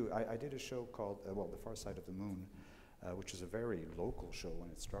know, you do. I did a show called, The Far Side of the Moon, which is a very local show when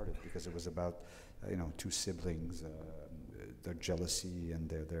it started, because it was about, you know, two siblings, their jealousy and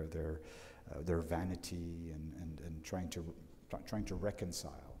their vanity and trying to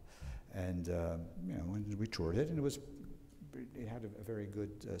reconcile. And you know, when we toured it, and it had a very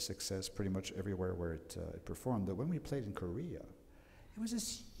good success pretty much everywhere where it performed. But when we played in Korea, it was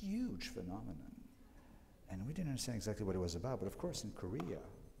this huge phenomenon, and we didn't understand exactly what it was about. But of course, in Korea,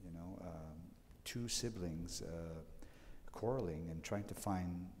 you know, two siblings quarreling and trying to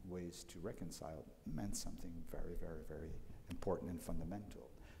find ways to reconcile meant something very, very, very important and fundamental.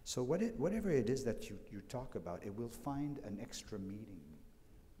 So whatever it is that you talk about, it will find an extra meaning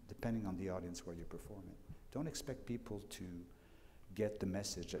depending on the audience where you perform it. Don't expect people to get the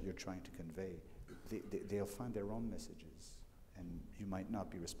message that you're trying to convey. They'll find their own messages, and you might not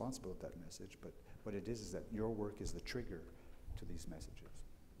be responsible for that message, but what it is that your work is the trigger to these messages.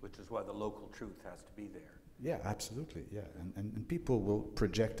 Which is why the local truth has to be there. Yeah, absolutely, yeah. And people will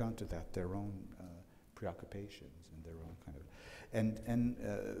project onto that their own preoccupations and their own kind of... And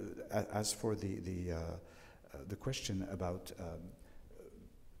as for the question about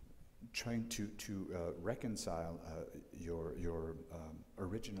trying to reconcile your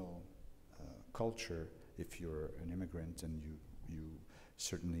original culture, if you're an immigrant, and you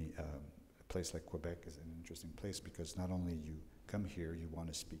certainly, a place like Quebec is an interesting place because not only you come here, you want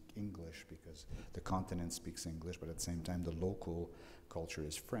to speak English because the continent speaks English, but at the same time the local culture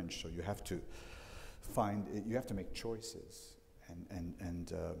is French, so you have to make choices,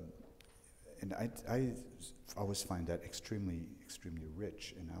 and I always find that extremely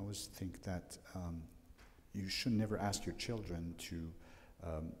rich, and I always think that you should never ask your children to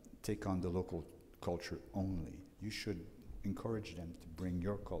take on the local culture only. You should encourage them to bring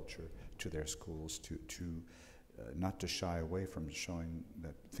your culture to their schools, to not to shy away from showing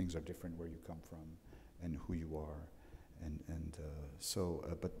that things are different where you come from and who you are,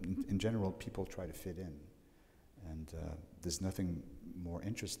 but in general, people try to fit in, and there's nothing more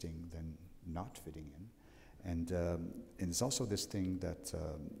interesting than not fitting in, and it's also this thing that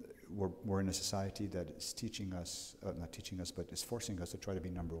we're in a society that is teaching us, not teaching us, but is forcing us to try to be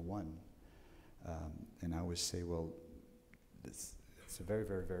number one, and I always say, well, it's a very,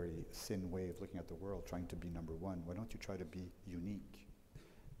 very, very thin way of looking at the world, trying to be number one. Why don't you try to be unique?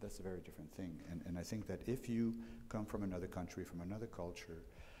 That's a very different thing. And I think that if you come from another country, from another culture,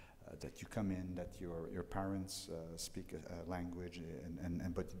 that you come in, that your parents speak a language,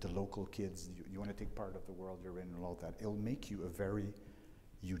 but the local kids, you want to take part of the world you're in and all that, it'll make you a very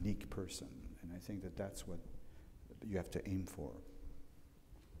unique person. And I think that that's what you have to aim for.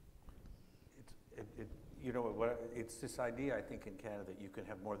 You know, it's this idea, I think, in Canada that you can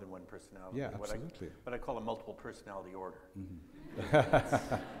have more than one personality. Yeah, absolutely. What I call a multiple personality order.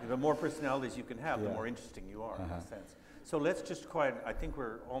 Mm-hmm. The more personalities you can have, yeah. the more interesting you are, in a sense. So let's just quiet. I think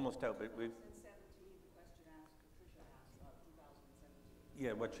we're almost out, but we've...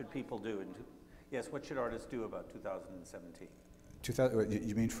 Yeah, what should people do? Yes, what should artists do about 2017?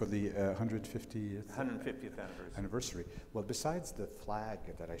 You mean for the 150th? 150th Anniversary. Well, besides the flag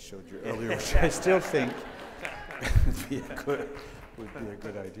that I showed you earlier, which I still think would be a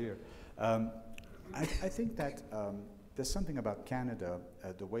good idea. I think that there's something about Canada,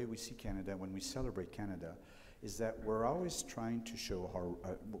 the way we see Canada when we celebrate Canada, is that we're always trying to show how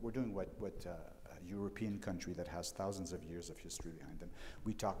we're doing what a European country that has thousands of years of history behind them.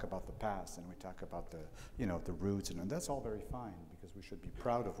 We talk about the past and we talk about the roots, and that's all very fine because we should be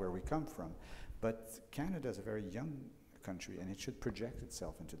proud of where we come from. But Canada is a very young country and it should project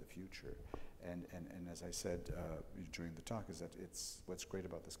itself into the future. And as I said during the talk, is that what's great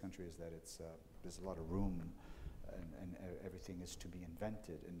about this country is that there's a lot of room. And everything is to be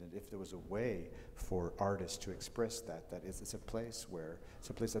invented, and that if there was a way for artists to express that it's a place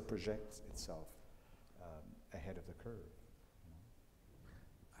that projects itself ahead of the curve. You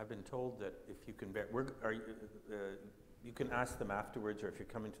know? I've been told that if you can you can ask them afterwards, or if you're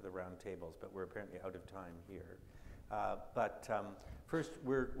coming to the round tables, but we're apparently out of time here. First,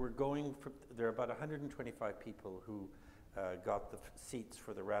 we're going for, there are about 125 people who got the seats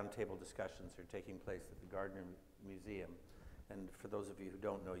for the round table discussions that are taking place at the Gardner Museum. And for those of you who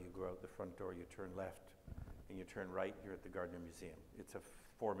don't know, you go out the front door, you turn left, and you turn right, you're at the Gardner Museum. It's a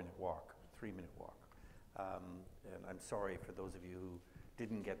 4-minute walk, 3-minute walk. And I'm sorry for those of you who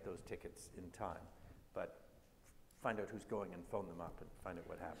didn't get those tickets in time, but find out who's going and phone them up and find out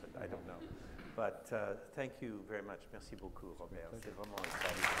what happened. I don't know. But thank you very much. Merci beaucoup, Robert. C'est vraiment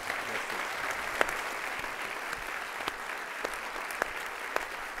exciting. Merci.